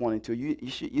 verses 1 and 2.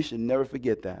 You should never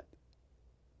forget that.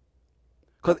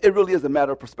 Because it really is a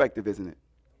matter of perspective, isn't it?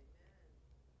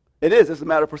 It is. It's a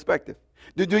matter of perspective.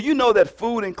 Do you know that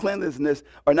food and cleanliness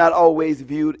are not always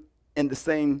viewed in the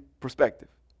same perspective?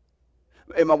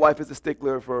 And my wife is a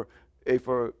stickler for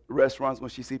restaurants when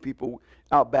she sees people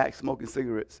out back smoking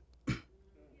cigarettes.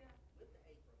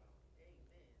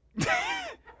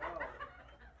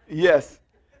 Yes.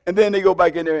 And then they go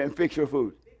back in there and fix your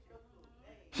food.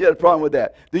 She had a problem with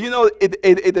that. Do you know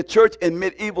the church in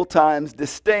medieval times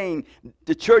disdained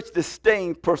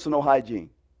personal hygiene?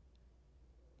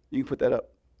 You can put that up.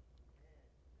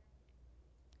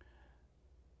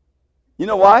 You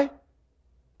know why?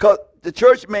 Because the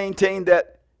church maintained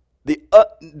that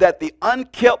the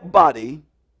unkept body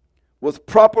was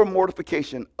proper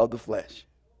mortification of the flesh.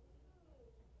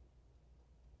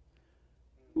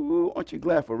 Ooh, aren't you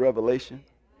glad for revelation?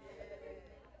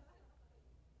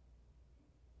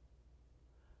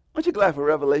 Aren't you glad for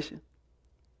revelation?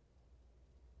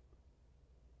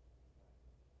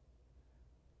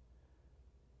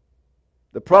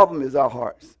 The problem is our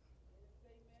hearts.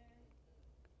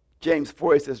 James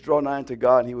 4 says, draw nigh unto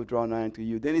God, and he will draw nigh unto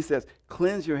you. Then he says,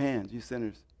 cleanse your hands, you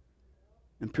sinners,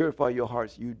 and purify your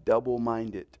hearts, you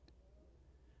double-minded.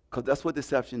 Because that's what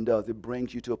deception does. It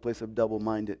brings you to a place of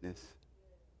double-mindedness.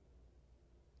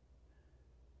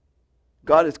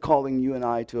 God is calling you and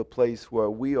I to a place where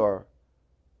we are.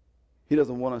 He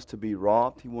doesn't want us to be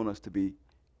robbed. He wants us to be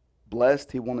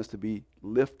blessed. He wants us to be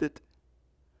lifted.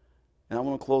 And I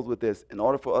want to close with this. In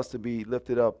order for us to be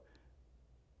lifted up,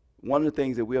 one of the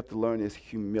things that we have to learn is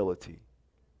humility.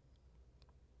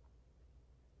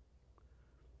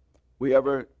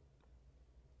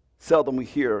 Seldom we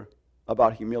hear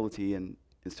about humility in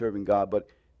serving God, but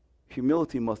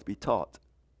humility must be taught.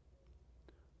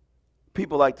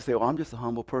 People like to say, oh, I'm just a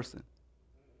humble person.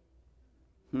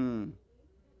 The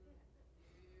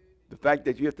fact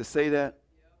that you have to say that.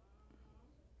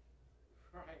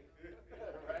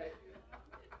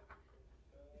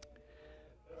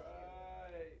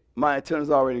 My antenna's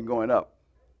already going up.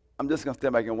 I'm just going to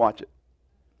stand back and watch it.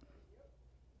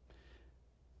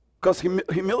 Because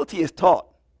humility is taught.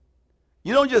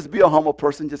 You don't just be a humble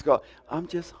person, just go, I'm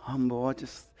just humble. I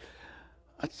just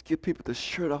give people the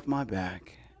shirt off my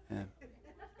back.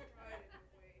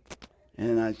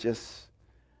 And I just,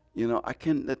 I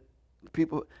can't let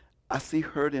people, I see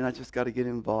hurt and I just got to get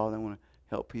involved. I want to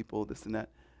help people, this and that.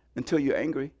 Until you're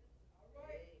angry.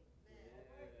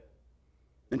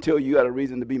 Until you got a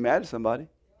reason to be mad at somebody.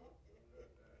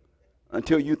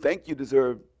 Until you think you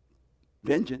deserve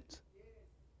vengeance.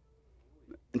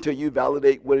 Until you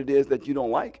validate what it is that you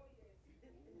don't like.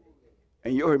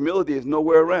 And your humility is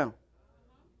nowhere around.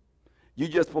 You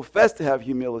just profess to have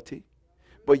humility,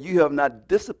 but you have not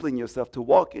disciplined yourself to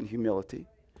walk in humility.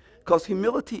 Because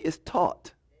humility is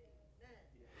taught.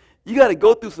 You got to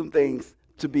go through some things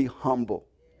to be humble.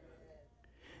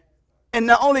 And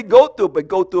not only go through, but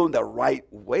go through them the right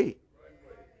way.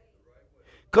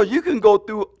 Because you can go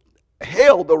through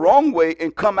hell the wrong way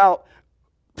and come out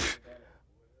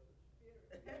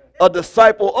a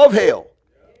disciple of hell.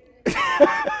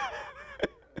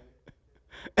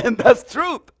 And that's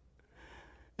truth.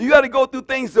 You got to go through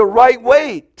things the right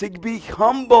way to be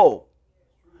humble.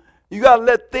 You got to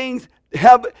let things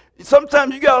have,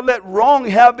 sometimes you got to let wrong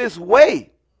have its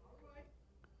way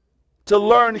to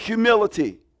learn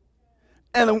humility.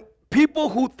 And people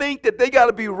who think that they got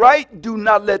to be right, do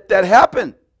not let that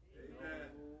happen. Amen.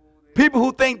 People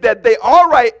who think that they are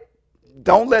right,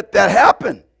 don't let that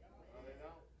happen.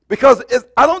 Because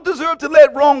I don't deserve to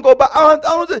let wrong go by.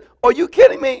 Are you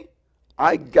kidding me?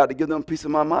 I got to give them a piece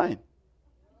of my mind.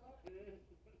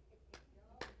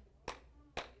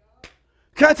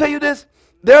 Can I tell you this?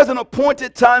 There's an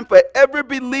appointed time for every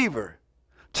believer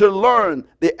to learn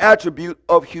the attribute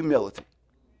of humility.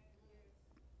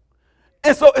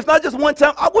 And so it's not just one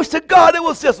time. I wish to God it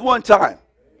was just one time.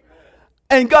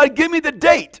 And God, give me the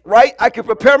date, right? I can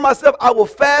prepare myself. I will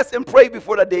fast and pray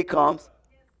before that day comes.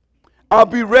 I'll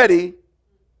be ready.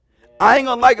 I ain't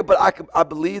going to like it, but I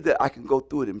believe that I can go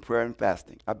through it in prayer and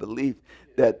fasting. I believe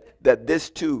that this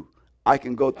too I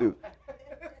can go through.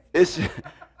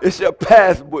 It's your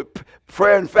path with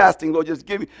prayer and fasting, Lord. Just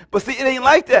give me. But see, it ain't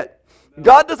like that.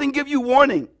 God doesn't give you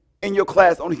warning in your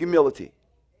class on humility.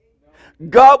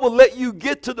 God will let you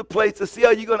get to the place to see how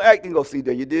you're going to act and go, see,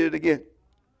 there you did it again.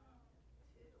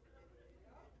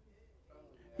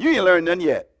 You ain't learned none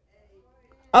yet.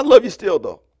 I love you still,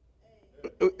 though.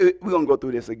 We're going to go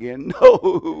through this again.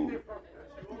 No.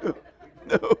 No.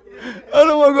 I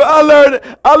don't want to go.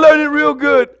 I learned it real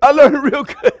good.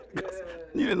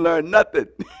 You didn't learn nothing.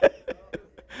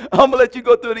 I'm going to let you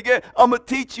go through it again. I'm going to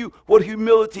teach you what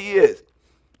humility is.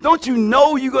 Don't you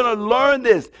know you're going to learn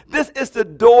this? This is the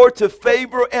door to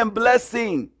favor and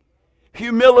blessing.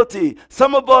 Humility.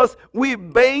 Some of us, we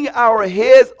bang our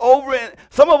heads over, and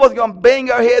some of us are going to bang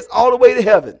our heads all the way to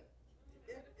heaven.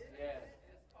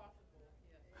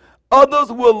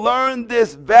 Others will learn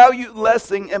this valued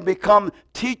lesson and become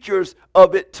teachers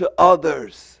of it to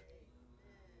others.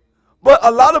 But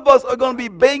a lot of us are going to be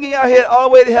banging our head all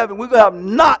the way to heaven. We're going to have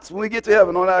knots when we get to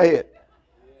heaven on our head.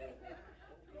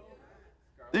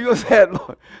 You're going to say,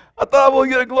 Lord, I thought I was going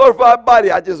to get a glorified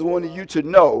body. I just wanted you to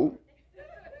know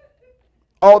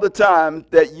all the time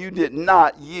that you did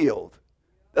not yield.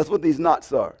 That's what these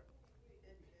knots are.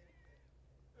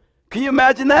 Can you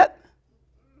imagine that?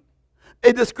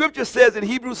 And the scripture says in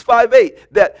Hebrews 5:8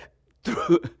 that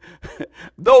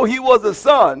though he was a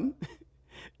son,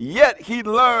 yet he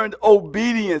learned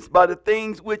obedience by the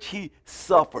things which he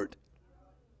suffered.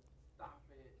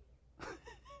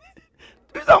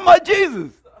 We're talking about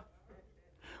Jesus.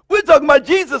 We're talking about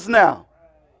Jesus now.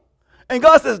 And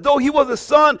God says, though he was a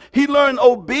son, he learned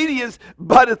obedience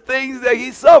by the things that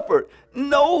he suffered.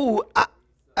 No,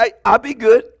 I'll be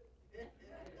good.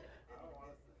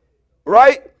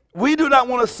 Right? We do not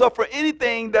want to suffer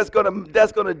anything that's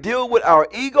gonna deal with our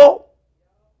ego,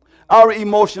 our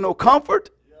emotional comfort,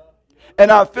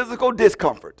 and our physical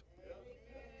discomfort.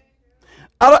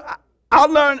 I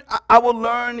will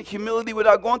learn humility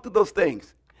without going through those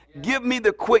things. Give me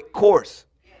the quick course.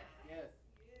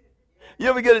 You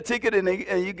ever get a ticket and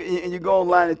you go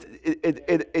online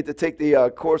to take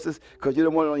the courses because you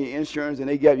don't want it on your insurance, and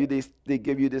they give you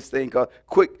this thing called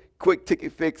quick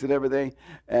ticket fix and everything,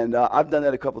 and I've done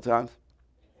that a couple times.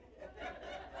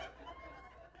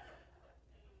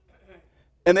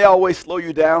 And they always slow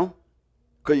you down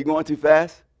because you're going too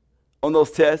fast on those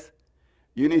tests.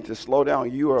 You need to slow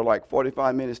down. You are like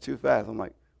 45 minutes too fast. I'm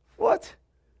like, what?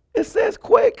 It says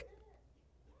quick.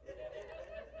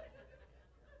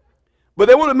 But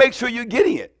they want to make sure you're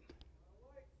getting it.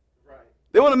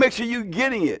 They want to make sure you're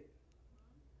getting it.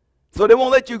 So they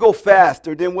won't let you go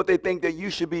faster than what they think that you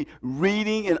should be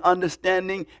reading and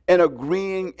understanding and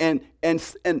agreeing and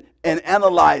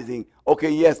analyzing.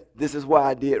 Okay, yes, this is why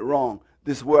I did wrong.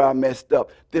 This is where I messed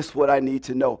up. This is what I need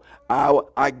to know.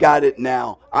 I got it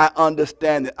now. I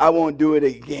understand it. I won't do it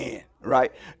again.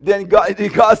 Right? Then God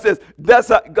says, God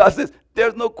says,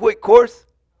 there's no quick course.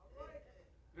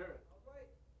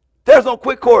 There's no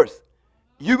quick course.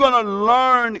 You're going to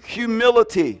learn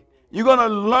humility. You're going to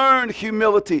learn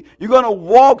humility. You're going to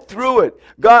walk through it.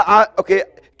 God,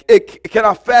 can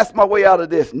I fast my way out of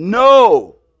this?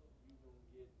 No.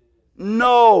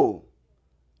 No.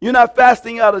 You're not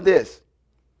fasting out of this.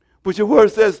 But your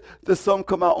word says that some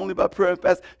come out only by prayer and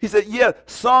fast. He said, yeah,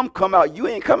 some come out. You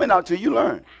ain't coming out till you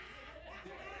learn.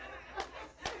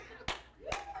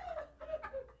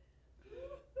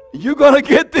 You're going to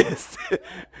get this.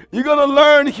 You're going to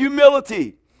learn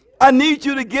humility. I need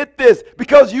you to get this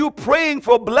because you're praying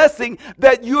for blessing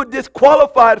that you're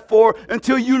disqualified for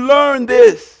until you learn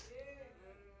this.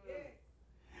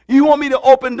 You want me to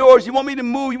open doors. You want me to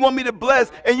move. You want me to bless.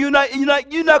 And you're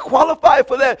not qualified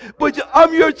for that. But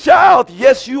I'm your child.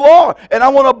 Yes, you are. And I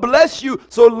want to bless you.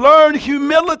 So learn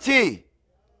humility.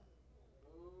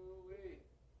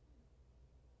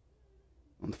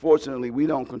 Unfortunately, we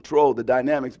don't control the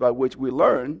dynamics by which we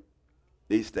learn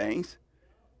these things.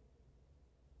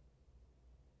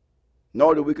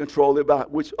 Nor do we control it by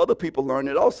which other people learn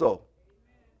it also.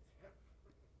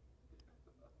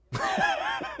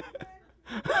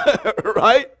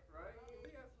 Right?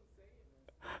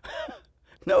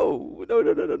 No, we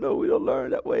don't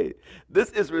learn that way. This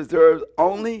is reserved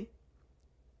only,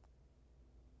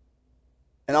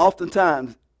 and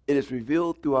oftentimes it is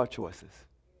revealed through our choices.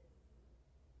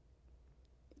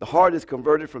 The heart is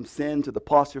converted from sin to the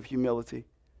posture of humility.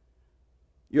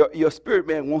 Your spirit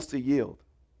man wants to yield.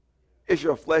 It's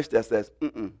your flesh that says,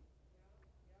 mm-mm.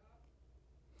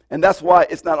 And that's why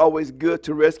it's not always good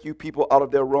to rescue people out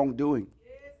of their wrongdoing.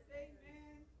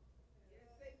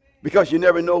 Because you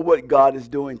never know what God is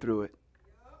doing through it.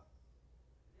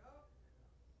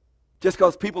 Just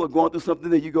because people are going through something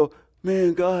that you go,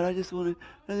 man, God, I just want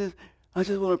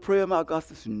to pray them out. God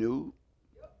says, no.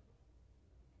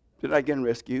 They're not getting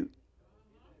rescued.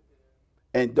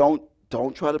 And don't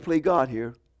try to play God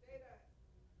here.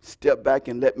 Step back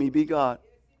and let me be God.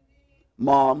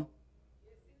 Mom,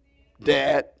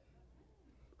 dad,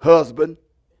 husband,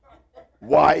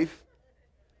 wife.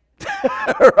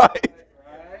 Right?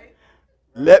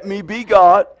 Let me be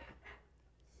God.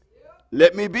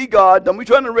 Let me be God. Don't be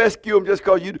trying to rescue them just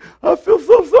because I feel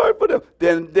so sorry for them.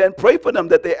 Then pray for them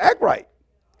that they act right.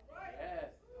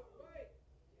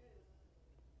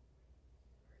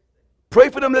 Pray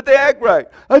for them that they act right.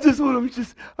 I'm gonna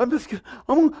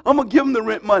give them the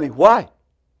rent money. Why?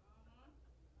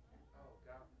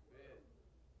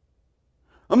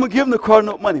 I'm gonna give them the car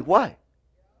note money. Why?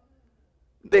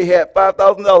 They had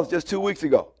 $5,000 just 2 weeks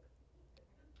ago.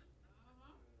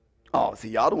 Oh, see,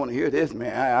 y'all don't want to hear this,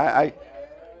 man.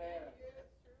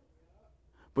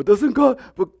 But doesn't God?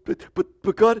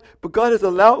 But God has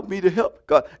allowed me to help.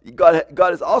 God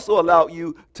has also allowed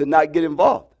you to not get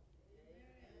involved.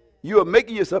 You are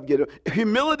making yourself get it.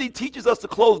 Humility teaches us to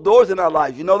close doors in our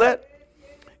lives. You know that?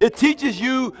 It teaches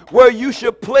you where you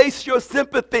should place your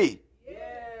sympathy.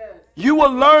 You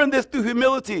will learn this through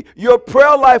humility. Your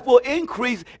prayer life will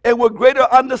increase and with greater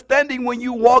understanding when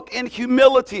you walk in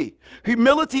humility.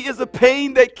 Humility is a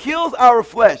pain that kills our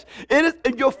flesh.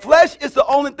 Your flesh is the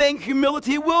only thing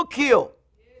humility will kill.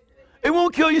 It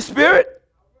won't kill your spirit.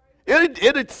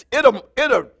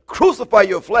 It'll crucify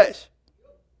your flesh.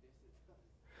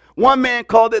 One man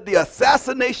called it the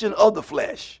assassination of the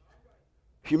flesh.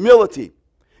 Humility.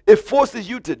 It forces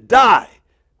you to die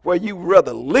where you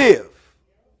rather live.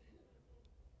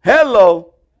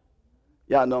 Hello.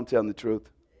 Y'all know I'm telling the truth.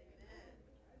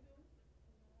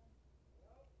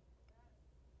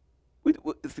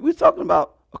 We're talking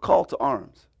about a call to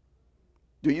arms.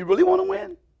 Do you really want to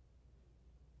win?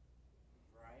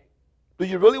 Do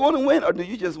you really want to win, or do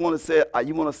you just want to say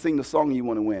you want to sing the song you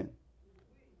want to win?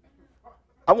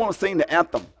 I want to sing the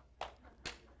anthem.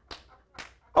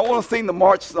 I want to sing the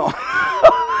march song.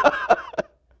 I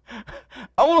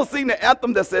want to sing the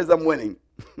anthem that says I'm winning.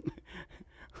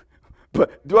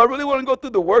 But do I really want to go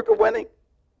through the work of winning?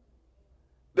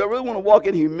 Do I really want to walk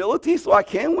in humility so I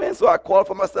can win, so I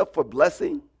qualify myself for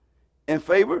blessing and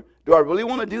favor? Do I really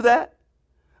want to do that?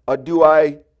 Or do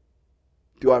I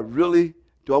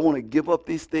want to give up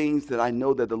these things that I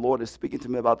know that the Lord is speaking to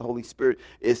me about? The Holy Spirit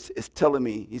is telling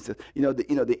me. He says,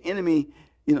 the enemy,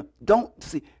 don't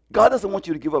see. God doesn't want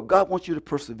you to give up. God wants you to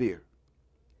persevere.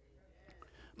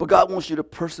 But God wants you to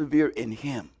persevere in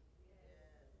Him.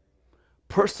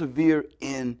 Persevere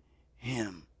in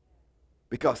Him.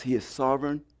 Because He is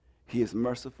sovereign, He is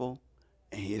merciful,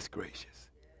 and He is gracious.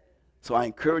 So I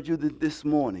encourage you this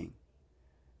morning,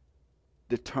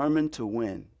 determined to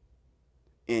win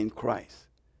in Christ.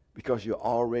 Because you're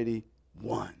already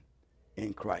won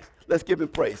in Christ. Let's give Him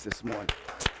praise this morning.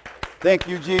 Thank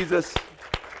you, Jesus.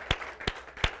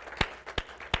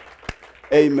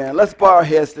 Amen. Let's bow our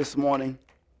heads this morning.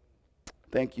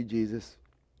 Thank you, Jesus.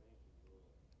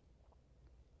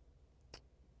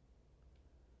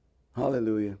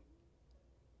 Hallelujah.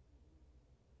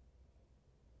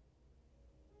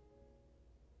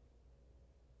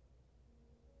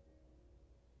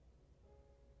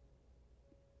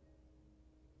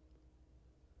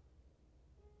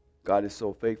 God is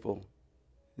so faithful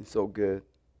and so good.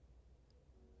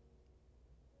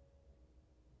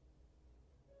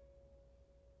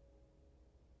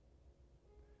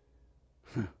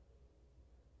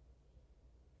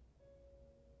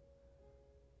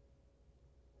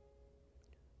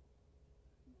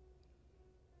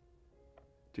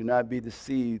 Do not be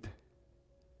deceived.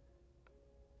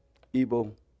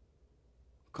 Evil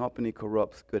company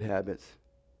corrupts good habits.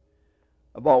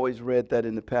 I've always read that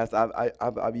in the past.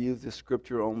 I've used this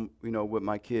scripture on, with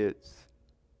my kids.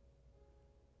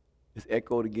 It's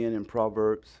echoed again in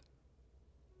Proverbs.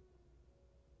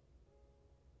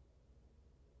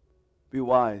 Be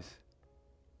wise.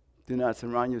 Do not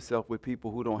surround yourself with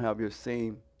people who don't have your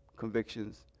same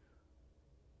convictions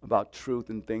about truth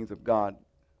and things of God.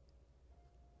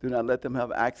 Do not let them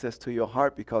have access to your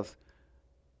heart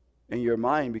in your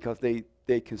mind, because they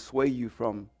can sway you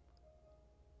from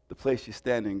the place you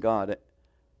stand in God.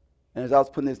 And as I was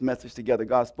putting this message together,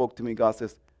 God spoke to me. God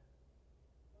says,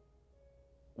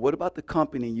 what about the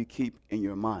company you keep in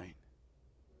your mind?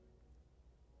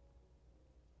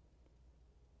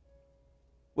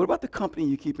 What about the company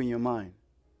you keep in your mind?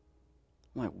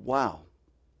 I'm like, wow.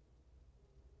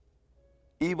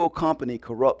 Evil company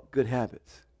corrupt good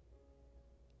habits.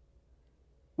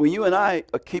 When you and I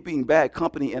are keeping bad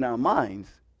company in our minds,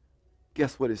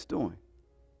 guess what it's doing?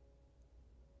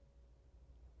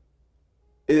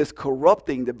 It is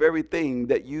corrupting the very thing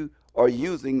that you are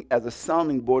using as a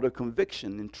sounding board of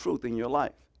conviction and truth in your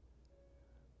life.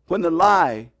 When the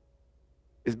lie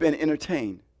is being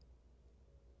entertained,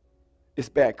 it's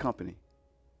bad company.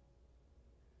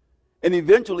 And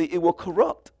eventually it will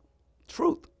corrupt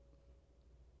truth.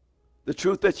 The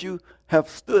truth that you have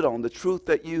stood on, the truth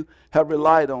that you have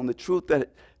relied on, the truth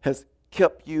that has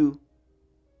kept you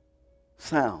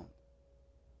sound,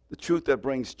 the truth that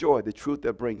brings joy, the truth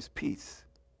that brings peace.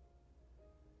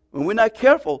 When we're not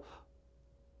careful,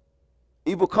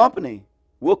 evil company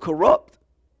will corrupt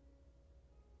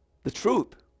the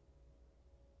truth.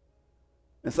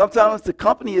 And sometimes the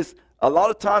company is, a lot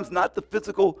of times, not the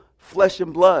physical flesh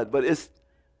and blood, but it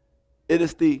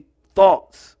is the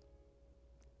thoughts.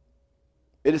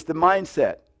 It is the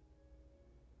mindset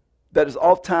that is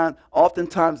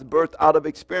oftentimes birthed out of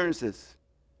experiences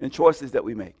and choices that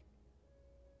we make.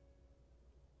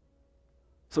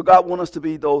 So God wants us to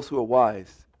be those who are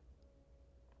wise.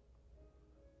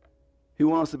 He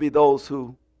wants us to be those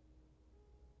who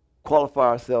qualify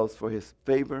ourselves for His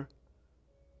favor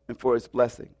and for His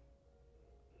blessing.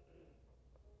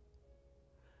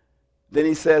 Then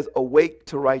He says, awake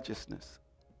to righteousness.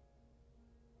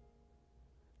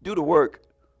 Do the work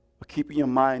of keeping your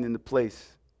mind in the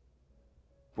place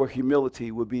where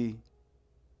humility will be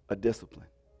a discipline.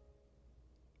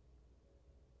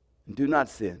 And do not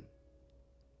sin.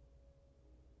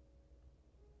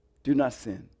 Do not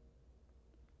sin.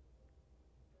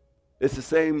 It's the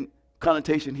same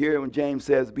connotation here when James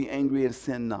says, be angry and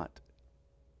sin not.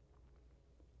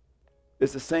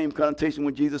 It's the same connotation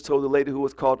when Jesus told the lady who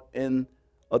was caught in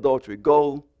adultery,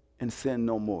 go and sin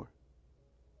no more.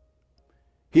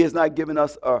 He has not given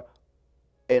us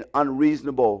an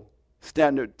unreasonable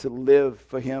standard to live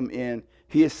for Him in.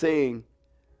 He is saying,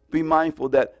 be mindful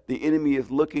that the enemy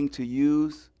is looking to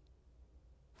use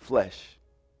flesh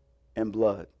and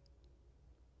blood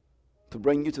to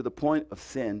bring you to the point of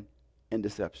sin and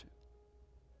deception.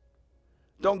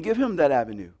 Don't give him that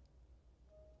avenue.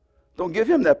 Don't give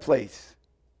him that place.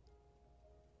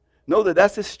 Know that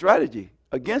that's his strategy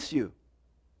against you.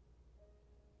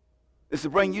 It's to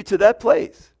bring you to that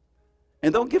place.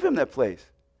 And don't give him that place.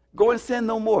 Go and sin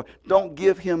no more. Don't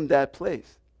give him that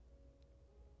place.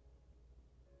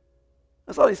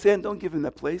 That's all he's saying. Don't give him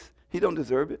that place. He don't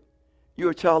deserve it.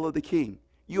 You're a child of the King.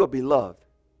 You are beloved.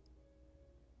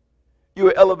 You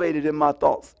are elevated in my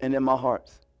thoughts and in my heart.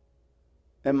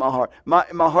 In my heart.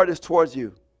 My heart is towards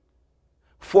you.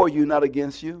 For you, not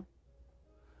against you.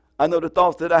 I know the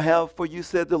thoughts that I have for you,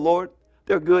 said the Lord.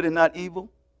 They're good and not evil.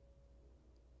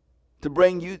 To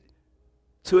bring you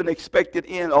to an expected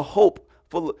end, a hope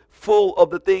full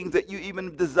of the things that you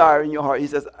even desire in your heart. He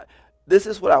says, this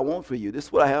is what I want for you. This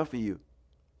is what I have for you.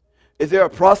 Is there a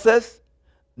process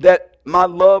that my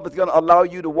love is going to allow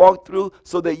you to walk through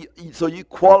so you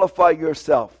qualify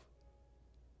yourself?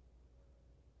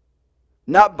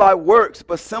 Not by works,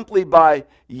 but simply by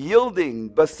yielding,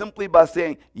 but simply by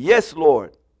saying, yes,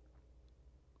 Lord.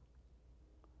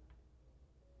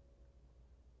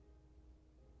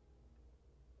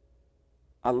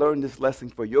 I learned this lesson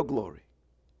for your glory.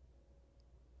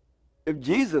 If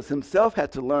Jesus himself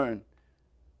had to learn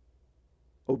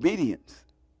obedience,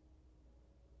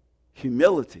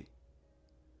 humility,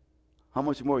 how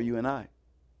much more you and I?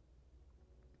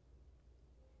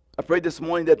 I prayed this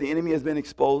morning that the enemy has been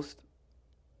exposed.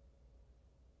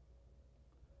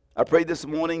 I prayed this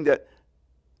morning that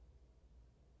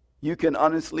you can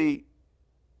honestly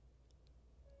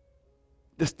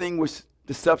distinguish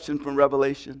deception from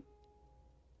revelation.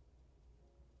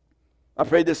 I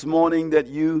pray this morning that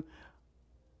you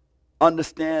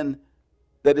understand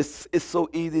that it's so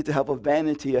easy to have a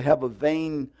vanity or have a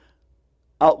vain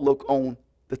outlook on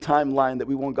the timeline that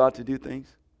we want God to do things.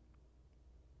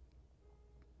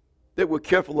 That we're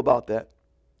careful about that.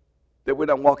 That we're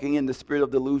not walking in the spirit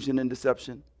of delusion and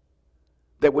deception.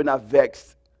 That we're not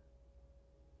vexed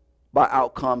by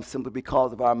outcomes simply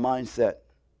because of our mindset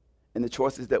and the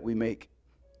choices that we make.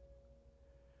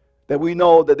 That we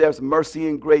know that there's mercy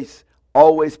and grace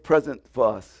always present for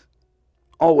us.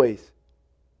 Always.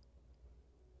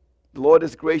 The Lord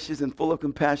is gracious and full of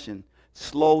compassion,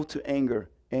 slow to anger,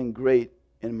 and great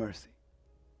in mercy.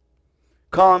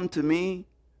 Come to me,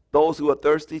 those who are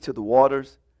thirsty, to the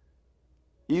waters.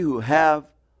 You who have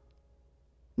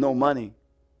no money.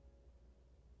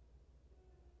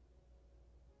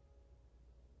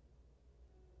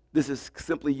 This is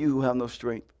simply you who have no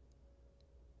strength.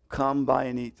 Come, buy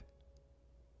and eat.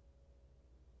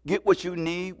 Get what you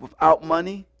need without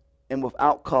money and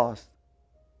without cost.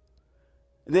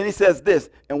 And then he says this,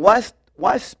 and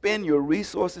why spend your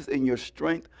resources and your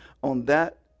strength on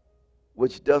that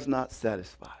which does not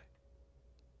satisfy?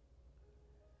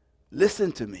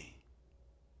 Listen to me.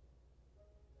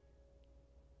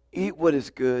 Eat what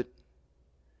is good,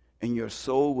 and your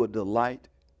soul will delight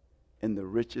in the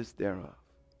riches thereof.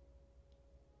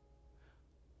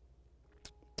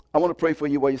 I want to pray for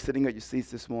you while you're sitting at your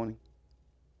seats this morning.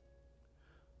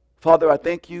 Father, I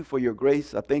thank you for your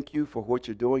grace. I thank you for what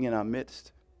you're doing in our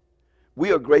midst.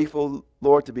 We are grateful,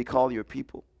 Lord, to be called your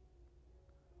people.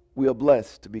 We are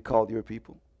blessed to be called your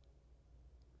people.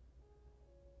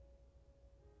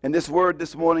 And this word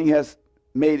this morning has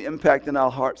made impact in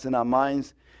our hearts and our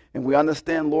minds. And we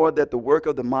understand, Lord, that the work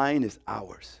of the mind is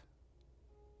ours.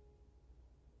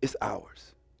 It's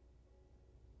ours.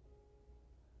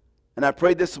 And I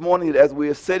pray this morning that as we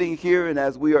are sitting here and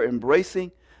as we are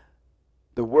embracing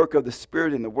the work of the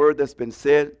Spirit and the word that's been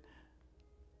said,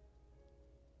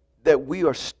 that we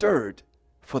are stirred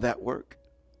for that work.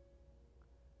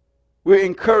 We're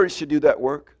encouraged to do that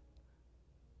work.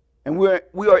 And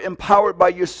we are empowered by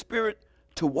your Spirit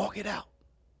to walk it out.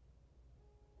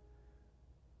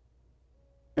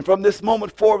 And from this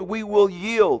moment forward, we will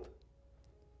yield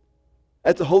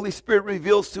as the Holy Spirit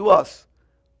reveals to us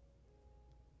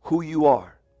who you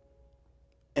are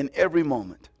in every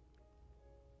moment.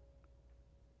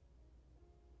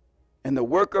 And the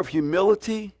work of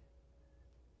humility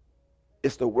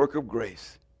is the work of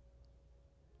grace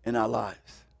in our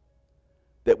lives.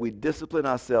 That we discipline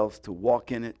ourselves to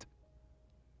walk in it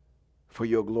for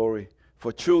your glory.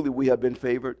 For truly we have been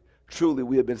favored. Truly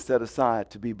we have been set aside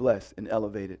to be blessed and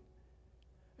elevated.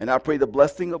 And I pray the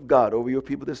blessing of God over your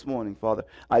people this morning, Father.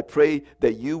 I pray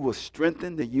that you will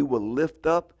strengthen, that you will lift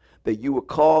up, that you will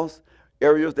cause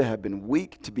areas that have been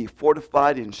weak to be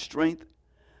fortified in strength.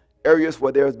 Areas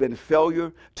where there has been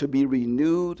failure to be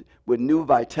renewed with new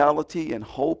vitality and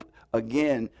hope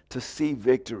again to see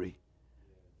victory.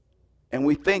 And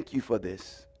we thank you for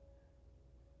this.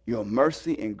 Your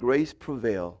mercy and grace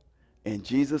prevail in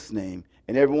Jesus' name.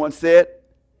 And everyone said,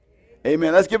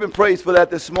 amen. Let's give him praise for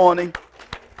that this morning.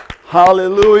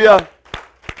 Hallelujah.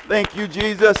 Thank you,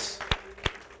 Jesus.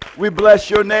 We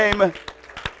bless your name.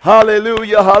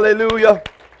 Hallelujah, hallelujah.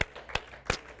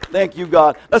 Thank you,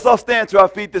 God. Let's all stand to our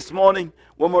feet this morning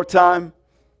one more time.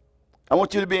 I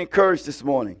want you to be encouraged this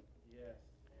morning.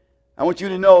 I want you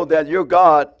to know that your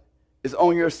God is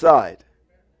on your side.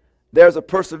 There's a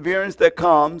perseverance that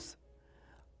comes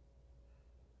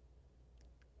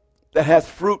that has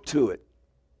fruit to it.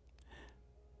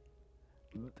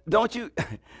 Don't you?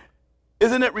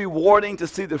 Isn't it rewarding to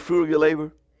see the fruit of your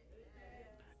labor?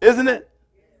 Isn't it?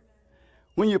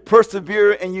 When you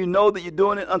persevere and you know that you're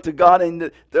doing it unto God and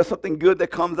that there's something good that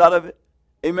comes out of it.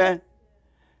 Amen.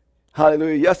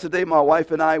 Hallelujah. Yesterday, my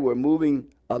wife and I were moving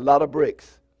a lot of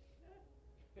bricks.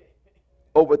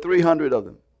 Over 300 of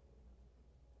them.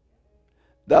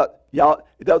 That was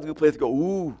a good place to go,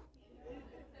 ooh.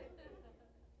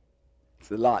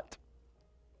 It's a lot.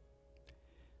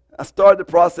 I started the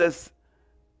process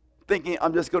thinking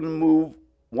I'm just going to move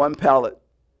one pallet.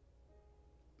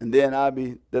 And then I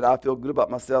feel good about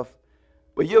myself.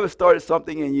 But you ever started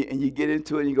something and you get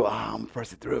into it and you go, I'm going to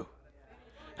press it through.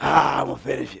 I'm going to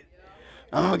finish it.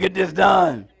 I'm going to get this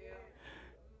done.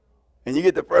 And you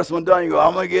get the first one done, you go,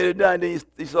 I'm going to get it done. Then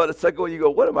you start the second one, you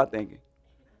go, what am I thinking?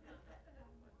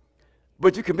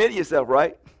 But you committed yourself,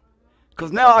 right?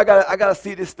 Because now I gotta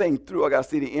see this thing through. I got to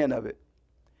see the end of it.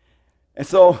 And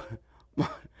so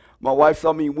my wife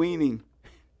saw me weaning.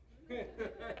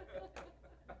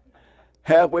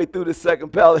 Halfway through the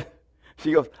second pallet,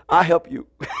 she goes, I'll help you.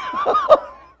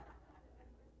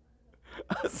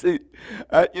 See,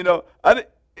 I didn't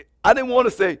want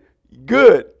to say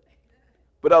good,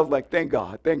 but I was like, thank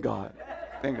God, thank God,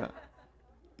 thank God.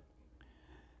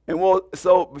 And well,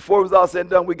 so before it was all said and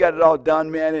done, we got it all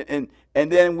done, man.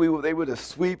 And then we were able to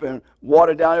sweep and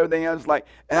water down everything else. Like,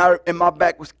 and my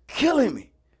back was killing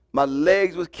me. My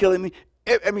legs was killing me.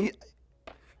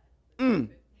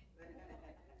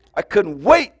 I couldn't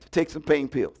wait to take some pain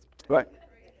pills, right?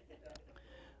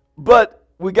 But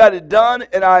we got it done,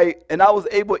 and I was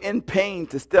able in pain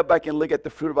to step back and look at the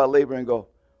fruit of our labor and go,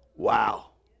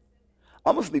 wow,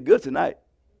 I'm going to sleep good tonight.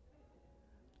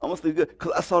 I'm going to sleep good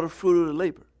because I saw the fruit of the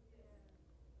labor.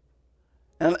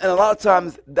 And a lot of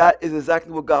times that is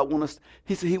exactly what God wants us.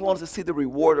 He said he wants us to see the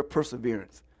reward of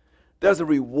perseverance. There's a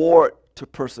reward to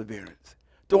perseverance.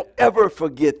 Don't ever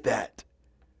forget that.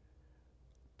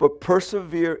 But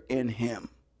persevere in him.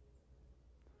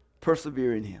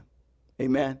 Persevere in him.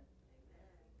 Amen.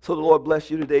 So the Lord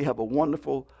bless you today. Have a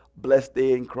wonderful, blessed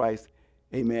day in Christ.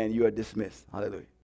 Amen. You are dismissed. Hallelujah.